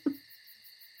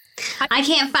 I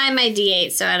can't find my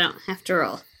D8, so I don't have to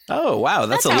roll. Oh, wow.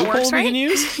 That's That's a how it loophole works, we right? can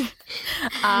use?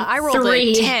 I rolled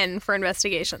 3. a 10 for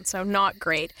investigation, so not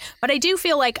great. But I do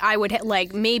feel like I would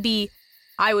maybe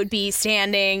I would be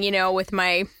standing,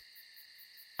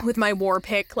 with my war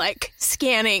pick, like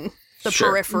scanning the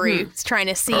Sure. periphery, trying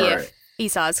to see All if right.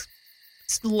 Esau's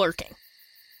lurking.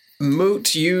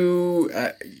 Moot, you,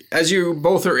 as you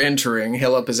both are entering,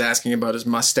 Hillip is asking about his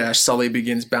mustache. Sully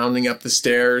begins bounding up the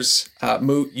stairs.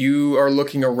 Moot, you are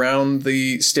looking around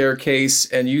the staircase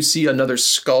and you see another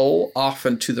skull off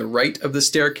and to the right of the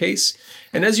staircase.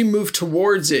 And as you move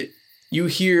towards it, you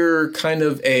hear kind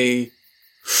of a...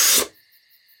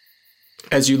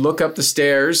 as you look up the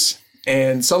stairs,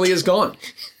 and Sully is gone.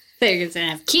 They're going to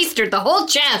have keistered the whole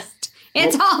chest.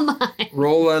 It's all mine.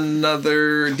 Roll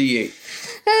another d8.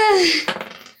 It's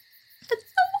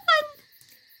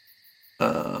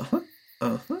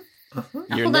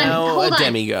You're Hold on, now hold a on.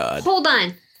 demigod. Hold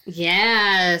on.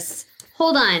 Yes.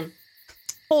 Hold on.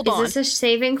 Hold on. Is this a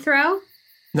saving throw?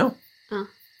 No. Oh.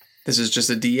 This is just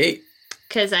a d8.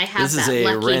 Because I have This is that a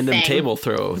lucky random thing. table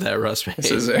throw that Russ made.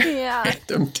 This is a Yeah.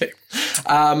 random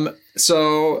table.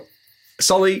 So,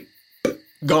 Sully,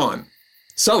 gone.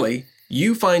 Sully,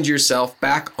 you find yourself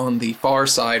back on the far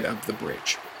side of the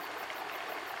bridge.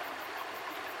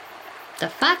 The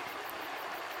fuck?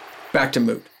 Back to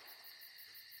Moot.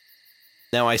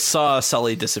 Now, I saw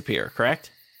Sully disappear, correct?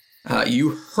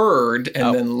 You heard and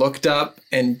Oh. then looked up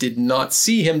and did not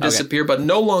see him disappear, but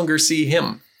no longer see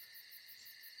him.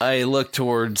 I looked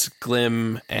towards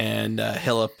Glim and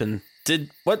Hillip and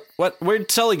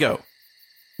where'd Sully go?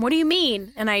 What do you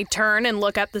mean? And I turn and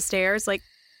look up the stairs, like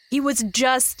he was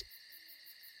just.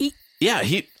 Yeah,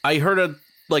 I heard a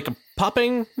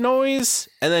popping noise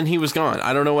and then he was gone.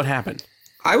 I don't know what happened.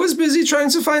 I was busy trying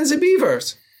to find the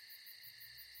beavers.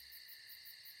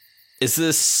 Is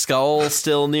this skull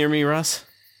still near me, Russ?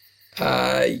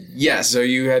 Yeah, so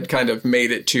you had kind of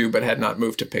made it to, but had not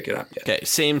moved to pick it up yet. Okay,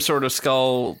 same sort of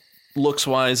skull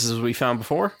looks-wise as we found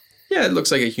before? Yeah, it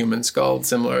looks like a human skull,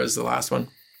 similar as the last one.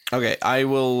 Okay, I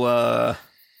will, I'll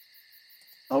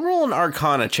roll an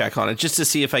Arcana check on it, just to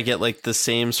see if I get, like, the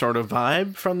same sort of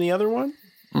vibe from the other one.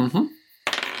 Mm-hmm.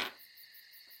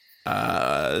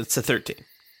 It's a 13.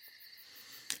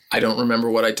 I don't remember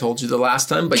what I told you the last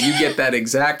time, but you get that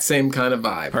exact same kind of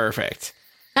vibe. Perfect.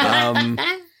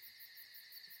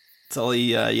 Sully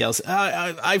yells,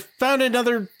 I found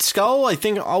another skull. I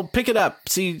think I'll pick it up.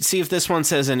 See if this one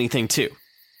says anything, too.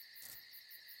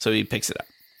 So he picks it up.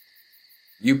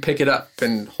 You pick it up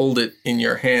and hold it in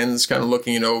your hands, kind of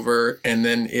looking it over, and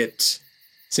then it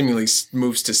seemingly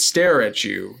moves to stare at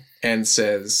you and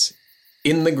says,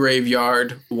 "In the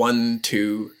graveyard, 1,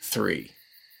 2, 3."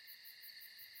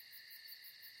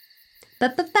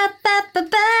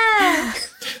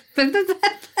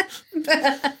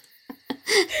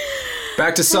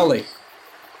 Back to Sully.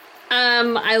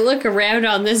 I look around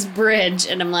on this bridge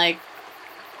and I'm like,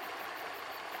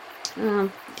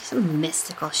 some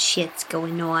mystical shit's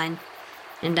going on.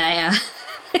 And I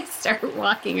start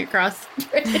walking across the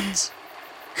bridge.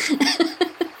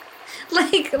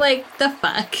 like the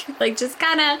fuck? Like, just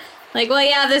kind of like, well,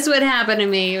 yeah, this would happen to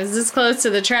me. It was this close to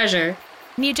the treasure.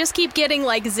 And you just keep getting,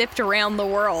 like, zipped around the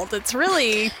world. It's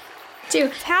really...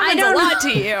 Dude, happens a lot to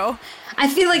you. I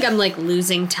feel like I'm, like,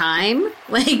 losing time.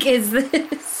 Like, is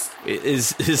this...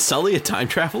 Is Sully a time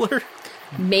traveler?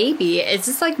 Maybe. Is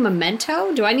this, like,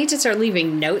 Memento? Do I need to start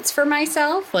leaving notes for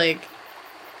myself? Like...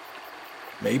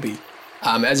 Maybe.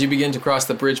 As you begin to cross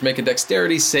the bridge, make a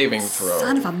dexterity saving throw.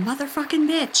 Son of a motherfucking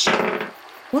bitch.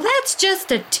 Well, that's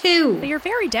just a 2. But you're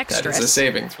very dexterous. That is a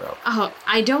saving throw. Oh,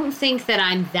 I don't think that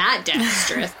I'm that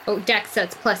dexterous. Oh, dex,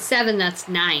 that's +7, that's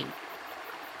 9.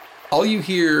 All you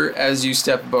hear as you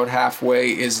step about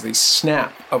halfway is the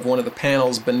snap of one of the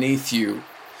panels beneath you,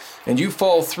 and you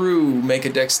fall through. Make a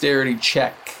dexterity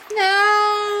check.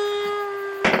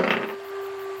 No,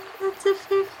 that's a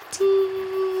 15.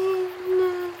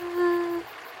 No.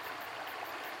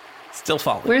 Still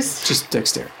falling. Where's... Just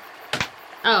dexterity.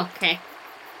 Oh, okay.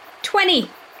 20.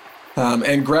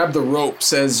 And grab the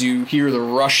ropes as you hear the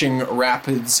rushing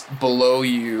rapids below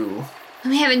you.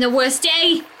 I'm having the worst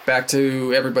day. Back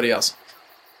to everybody else.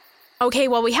 Okay,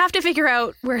 well, we have to figure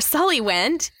out where Sully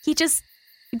went. He just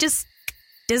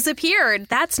disappeared.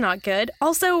 That's not good.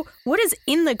 Also, what does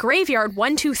 "in the graveyard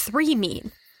 1, 2, 3"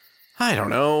 mean? I don't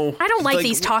know. I don't like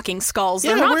these talking skulls.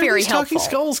 Yeah, They're not where very do these helpful. talking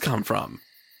skulls come from?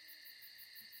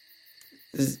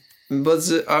 But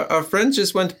our friend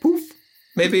just went poof.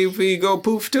 Maybe if we go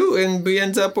poof too and we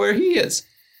end up where he is.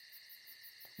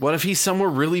 What if he's somewhere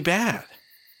really bad?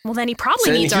 Well, then he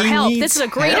probably needs our help. This is a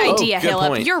great idea, good Hillip.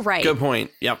 point. You're right. Good point.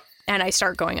 Yep. And I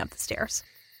start going up the stairs.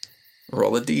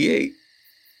 Roll a d8.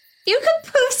 You could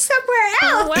poof somewhere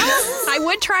else. Well, I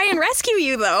would try and rescue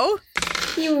you, though.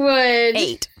 You would.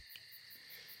 8.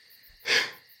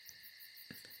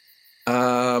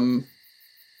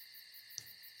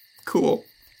 Cool.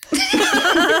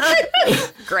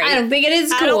 Great. I don't think it is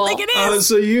cool. I don't think it is.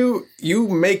 So you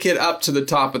make it up to the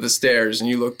top of the stairs and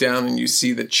you look down and you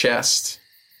see the chest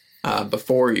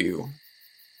before you.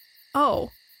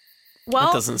 Oh. That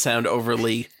Well, doesn't sound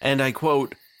overly, and I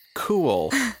quote,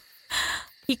 cool.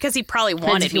 because he probably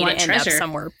Depends wanted if you me to want end up treasure.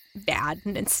 somewhere bad,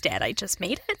 and instead I just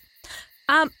made it.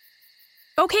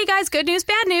 Okay, guys, good news,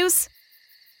 bad news.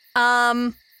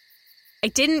 I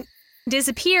didn't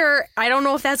disappear. I don't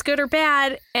know if that's good or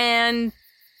bad, and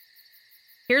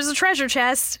here's the treasure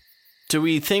chest. Do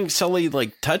we think Sully,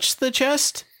 touched the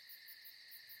chest?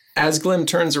 As Glim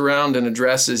turns around and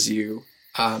addresses you,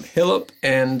 Hillip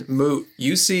and Moot,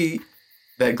 you see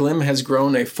that Glim has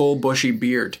grown a full bushy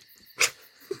beard.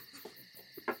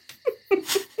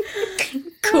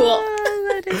 Cool.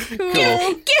 That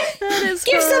is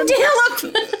cool. Give some to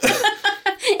Hillip.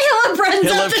 Hillip runs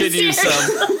up Hillip the could use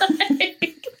stairs. some.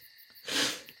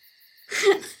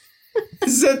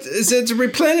 Is that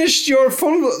replenished your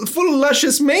full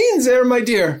luscious manes there, my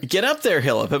dear? Get up there,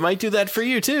 Hillip. It might do that for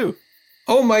you, too.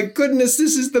 Oh my goodness,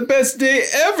 this is the best day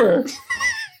ever!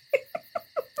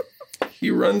 He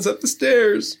runs up the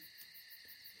stairs.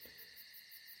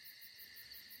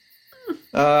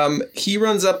 He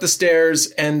runs up the stairs,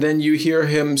 and then you hear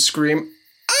him scream,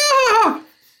 "Ah!"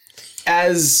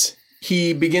 as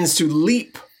he begins to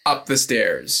leap up the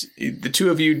stairs. The two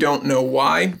of you don't know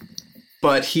why,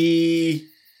 but he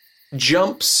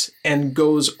jumps and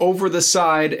goes over the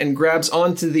side and grabs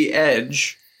onto the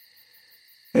edge.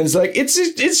 And it's like,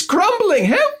 it's crumbling.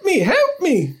 Help me, help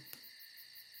me.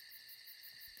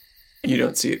 You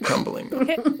don't see it crumbling, though.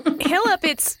 Hillip,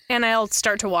 and I'll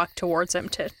start to walk towards him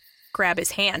to grab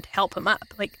his hand, help him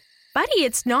up. Like, buddy,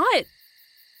 it's not.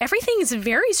 Everything is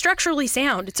very structurally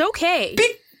sound. It's okay.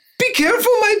 Be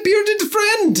careful, my bearded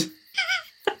friend.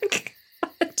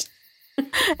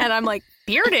 And I'm like,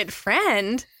 bearded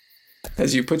friend?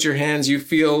 As you put your hands, you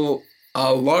feel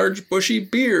a large bushy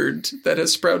beard that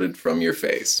has sprouted from your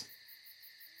face.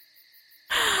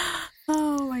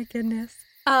 Oh, my goodness.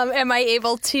 Am I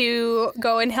able to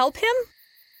go and help him?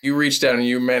 You reach down and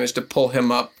you manage to pull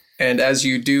him up. And as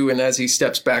you do, and as he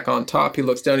steps back on top, he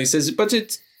looks down and he says, but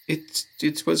it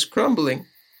was crumbling.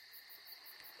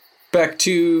 Back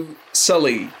to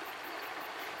Sully.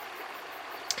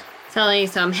 Sully,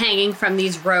 so I'm hanging from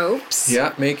these ropes.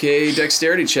 Yeah, make a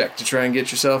dexterity check to try and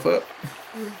get yourself up.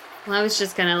 Well, I was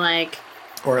just gonna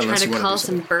or try to you wanna call do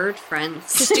some something. bird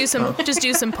friends. Just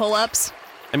do some pull-ups.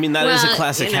 I mean, that is a Well,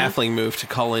 classic you know. halfling move to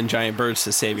call in giant birds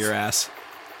to save your ass.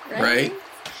 Right?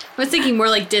 I was thinking more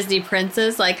like Disney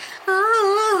princess, like,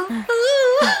 I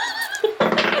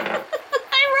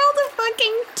rolled a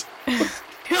fucking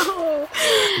No.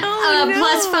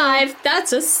 plus 5.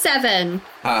 That's a 7.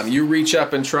 You reach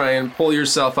up and try and pull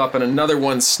yourself up, and another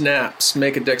one snaps.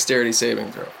 Make a dexterity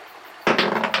saving throw. That's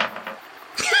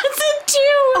a 2.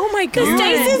 Oh my god.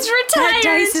 Dice is retired. That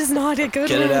dice is not a good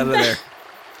Get one. it out of there.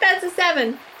 That's a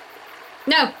 7.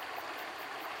 No.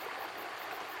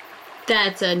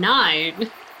 That's a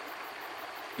 9.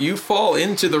 You fall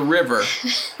into the river,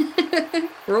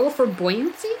 Roll for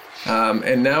buoyancy?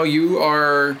 and now you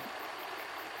are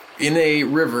in a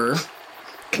river,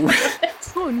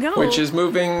 Oh no. which is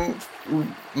moving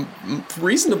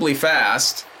reasonably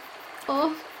fast.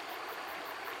 Oh.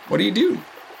 What do you do?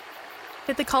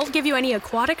 Did the cult give you any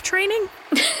aquatic training?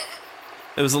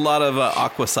 It was a lot of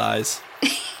aqua size.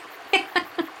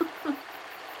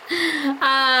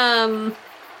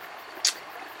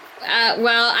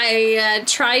 Well, I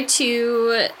try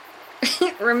to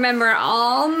remember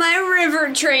all my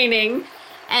river training,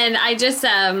 and I just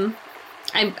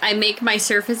I make my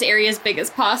surface area as big as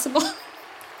possible,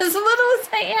 as little as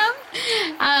I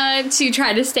am, to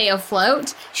try to stay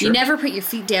afloat. Sure. You never put your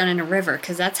feet down in a river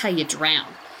because that's how you drown.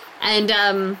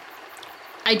 And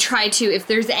I try to, if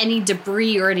there's any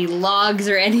debris or any logs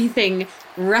or anything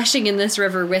rushing in this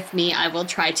river with me, I will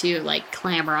try to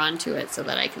clamber onto it so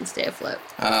that I can stay afloat.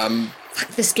 Fuck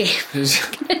this game. There's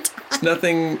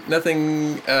nothing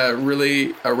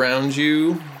really around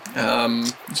you,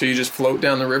 so you just float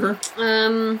down the river?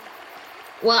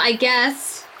 Well, I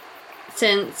guess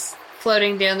since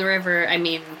floating down the river,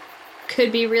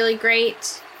 could be really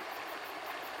great.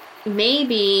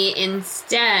 Maybe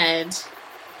instead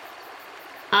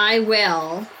I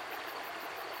will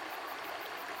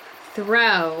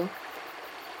throw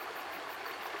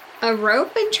a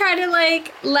rope and try to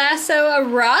lasso a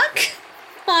rock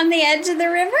on the edge of the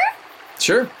river?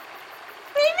 Sure.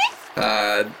 Maybe?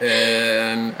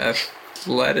 An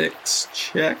athletics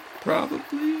check, probably.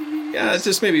 Yeah, it's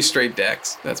just maybe straight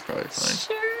dex. That's probably fine.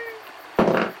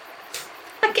 Sure.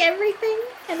 Fuck everything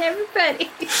and everybody.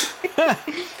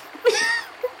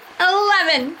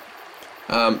 11.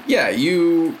 Yeah,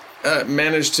 you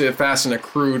manage to fasten a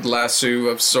crude lasso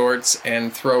of sorts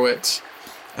and throw it,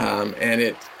 and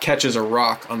it catches a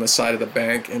rock on the side of the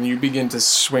bank, and you begin to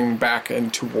swing back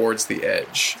and towards the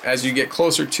edge. As you get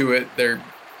closer to it,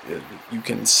 you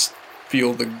can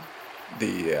feel the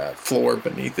floor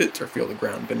beneath it, or feel the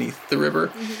ground beneath the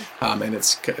river, and it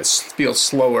feels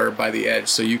slower by the edge,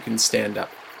 so you can stand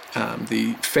up.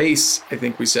 The face, I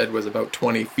think we said, was about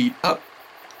 20 feet up.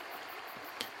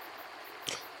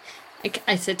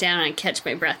 I sit down and I catch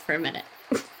my breath for a minute.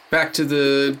 Back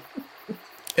to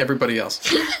everybody else.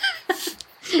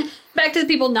 Back to the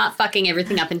people not fucking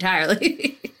everything up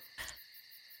entirely.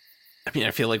 I mean,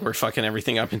 I feel like we're fucking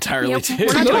everything up entirely, Yep, too.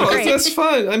 we're not doing No, great. that's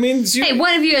fine. I mean, Hey,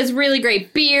 one of you has really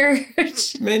great beard.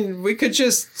 we could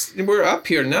just, we're up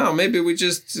here now. Maybe we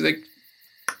just,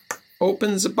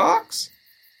 opens a box.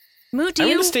 Moot, do I'm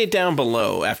you... going to stay down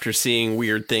below after seeing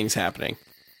weird things happening.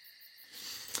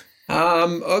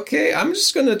 Okay, I'm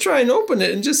just gonna try and open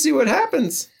it and just see what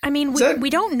happens. I mean, we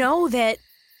don't know that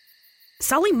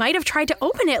Sully might have tried to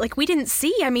open it. We didn't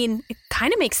see. I mean, it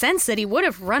kind of makes sense that he would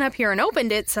have run up here and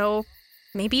opened it, so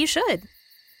maybe you should.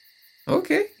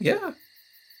 Okay, yeah.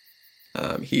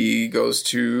 He goes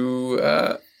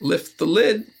to lift the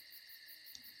lid,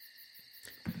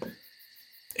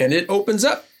 and it opens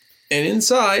up, and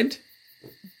inside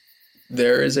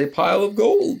there is a pile of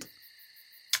gold.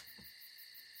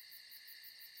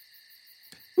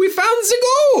 We found the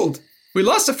gold! We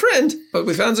lost a friend, but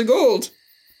we found the gold.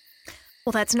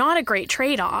 Well, that's not a great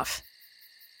trade-off.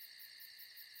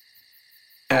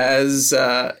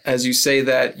 As you say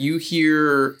that, you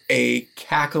hear a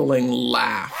cackling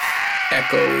laugh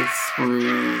echo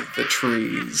through the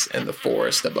trees and the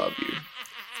forest above you.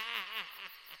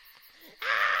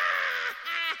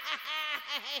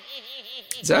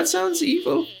 Does that sound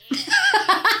evil?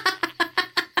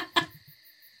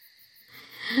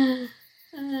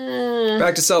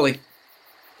 Back to Sully.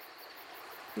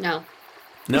 No.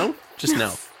 No? Just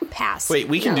no. Pass. Wait,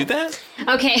 we can do that?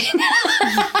 Okay.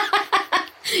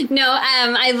 No,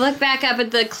 I look back up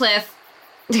at the cliff.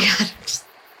 God,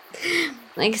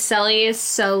 like, Sully is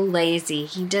so lazy.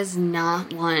 He does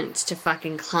not want to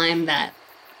fucking climb that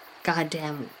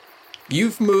goddamn...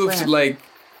 You've moved, cliff. like,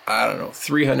 I don't know,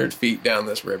 300 feet down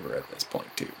this river at this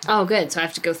point, too. Oh, good. So I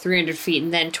have to go 300 feet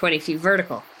and then 20 feet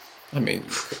vertical. I mean, you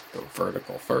could go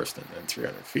vertical first and then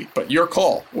 300 feet. But your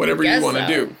call, whatever you want to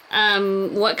do.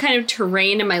 What kind of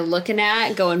terrain am I looking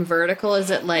at going vertical? Is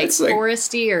it like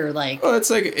foresty or like... Well,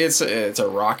 it's a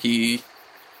rocky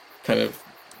kind of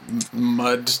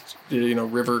mud,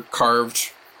 river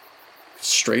carved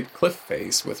straight cliff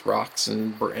face with rocks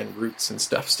and roots and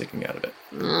stuff sticking out of it.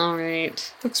 All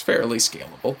right. Looks fairly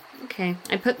scalable. Okay.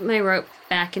 I put my rope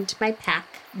back into my pack.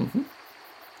 Mm-hmm.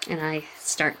 And I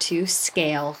start to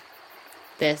scale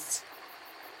this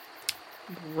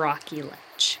rocky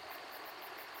ledge.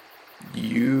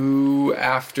 You,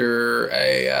 after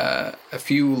a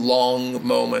few long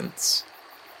moments,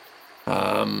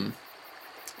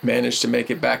 manage to make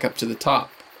it back up to the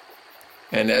top.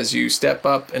 And as you step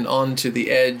up and onto the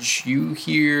edge, you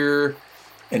hear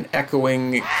an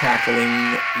echoing,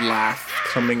 cackling laugh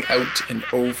coming out and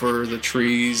over the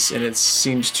trees, and it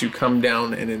seems to come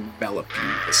down and envelop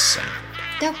you, the sound.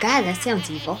 Oh God, that sounds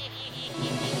evil.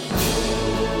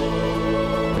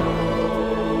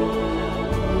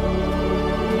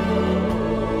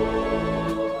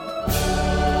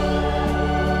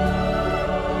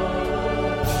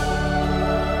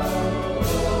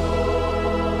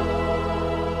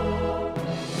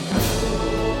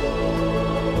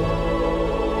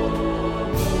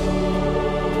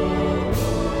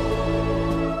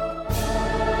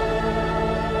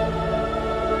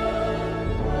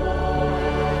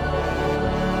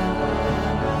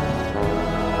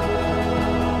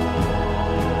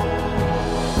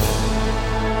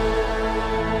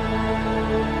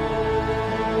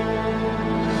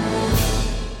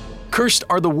 Cursed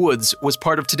Are the Woods was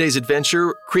part of today's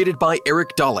adventure, created by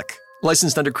Eric Dollick.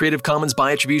 Licensed under Creative Commons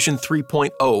by Attribution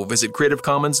 3.0. Visit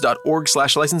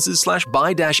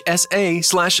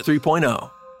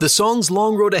creativecommons.org/licenses/by-SA/3.0. The songs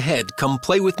Long Road Ahead, Come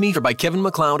Play With Me are by Kevin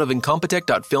MacLeod of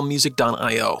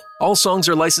Incompetech.filmmusic.io. All songs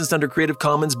are licensed under Creative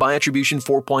Commons by Attribution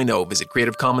 4.0. Visit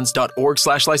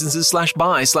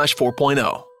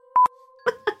creativecommons.org/licenses/by/4.0.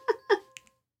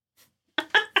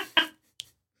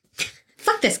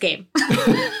 Fuck this game.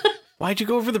 Why'd you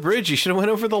go over the bridge? You should have went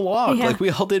over the log like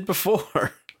we all did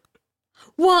before.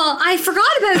 Well, I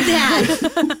forgot about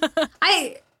that.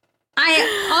 I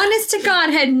honest to God,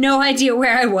 had no idea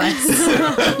where I was.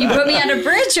 You put me on a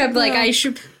bridge, I'm like, I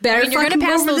should better you're fucking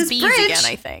gonna pass over those this bees bridge. again,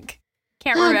 I think.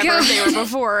 Can't remember if they were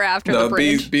before or after the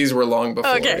bridge. Bees were long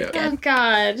before. Okay. Yeah. Oh,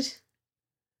 God.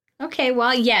 Okay,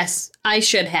 well, yes, I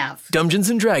should have.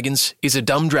 Dungeons & Dragons is a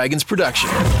Dumb Dragons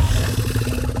production.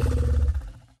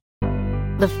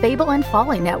 The Fable and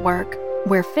Folly Network,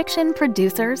 where fiction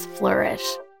producers flourish.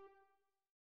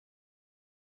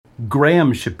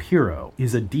 Graham Shapiro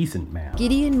is a decent man.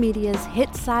 Gideon Media's hit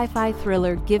sci-fi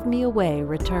thriller Give Me Away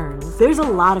returns. There's a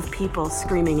lot of people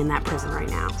screaming in that prison right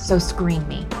now. So screen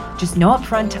me. Just know up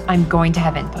front I'm going to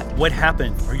have input. What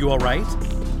happened? Are you all right?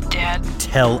 Dad.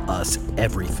 Tell us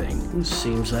everything. It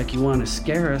seems like you want to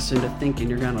scare us into thinking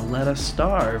you're going to let us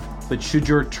starve. But should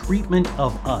your treatment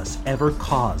of us ever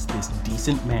cause this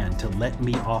decent man to let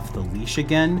me off the leash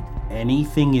again,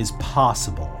 anything is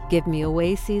possible. Give Me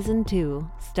Away Season 2,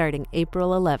 starting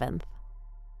April 11th.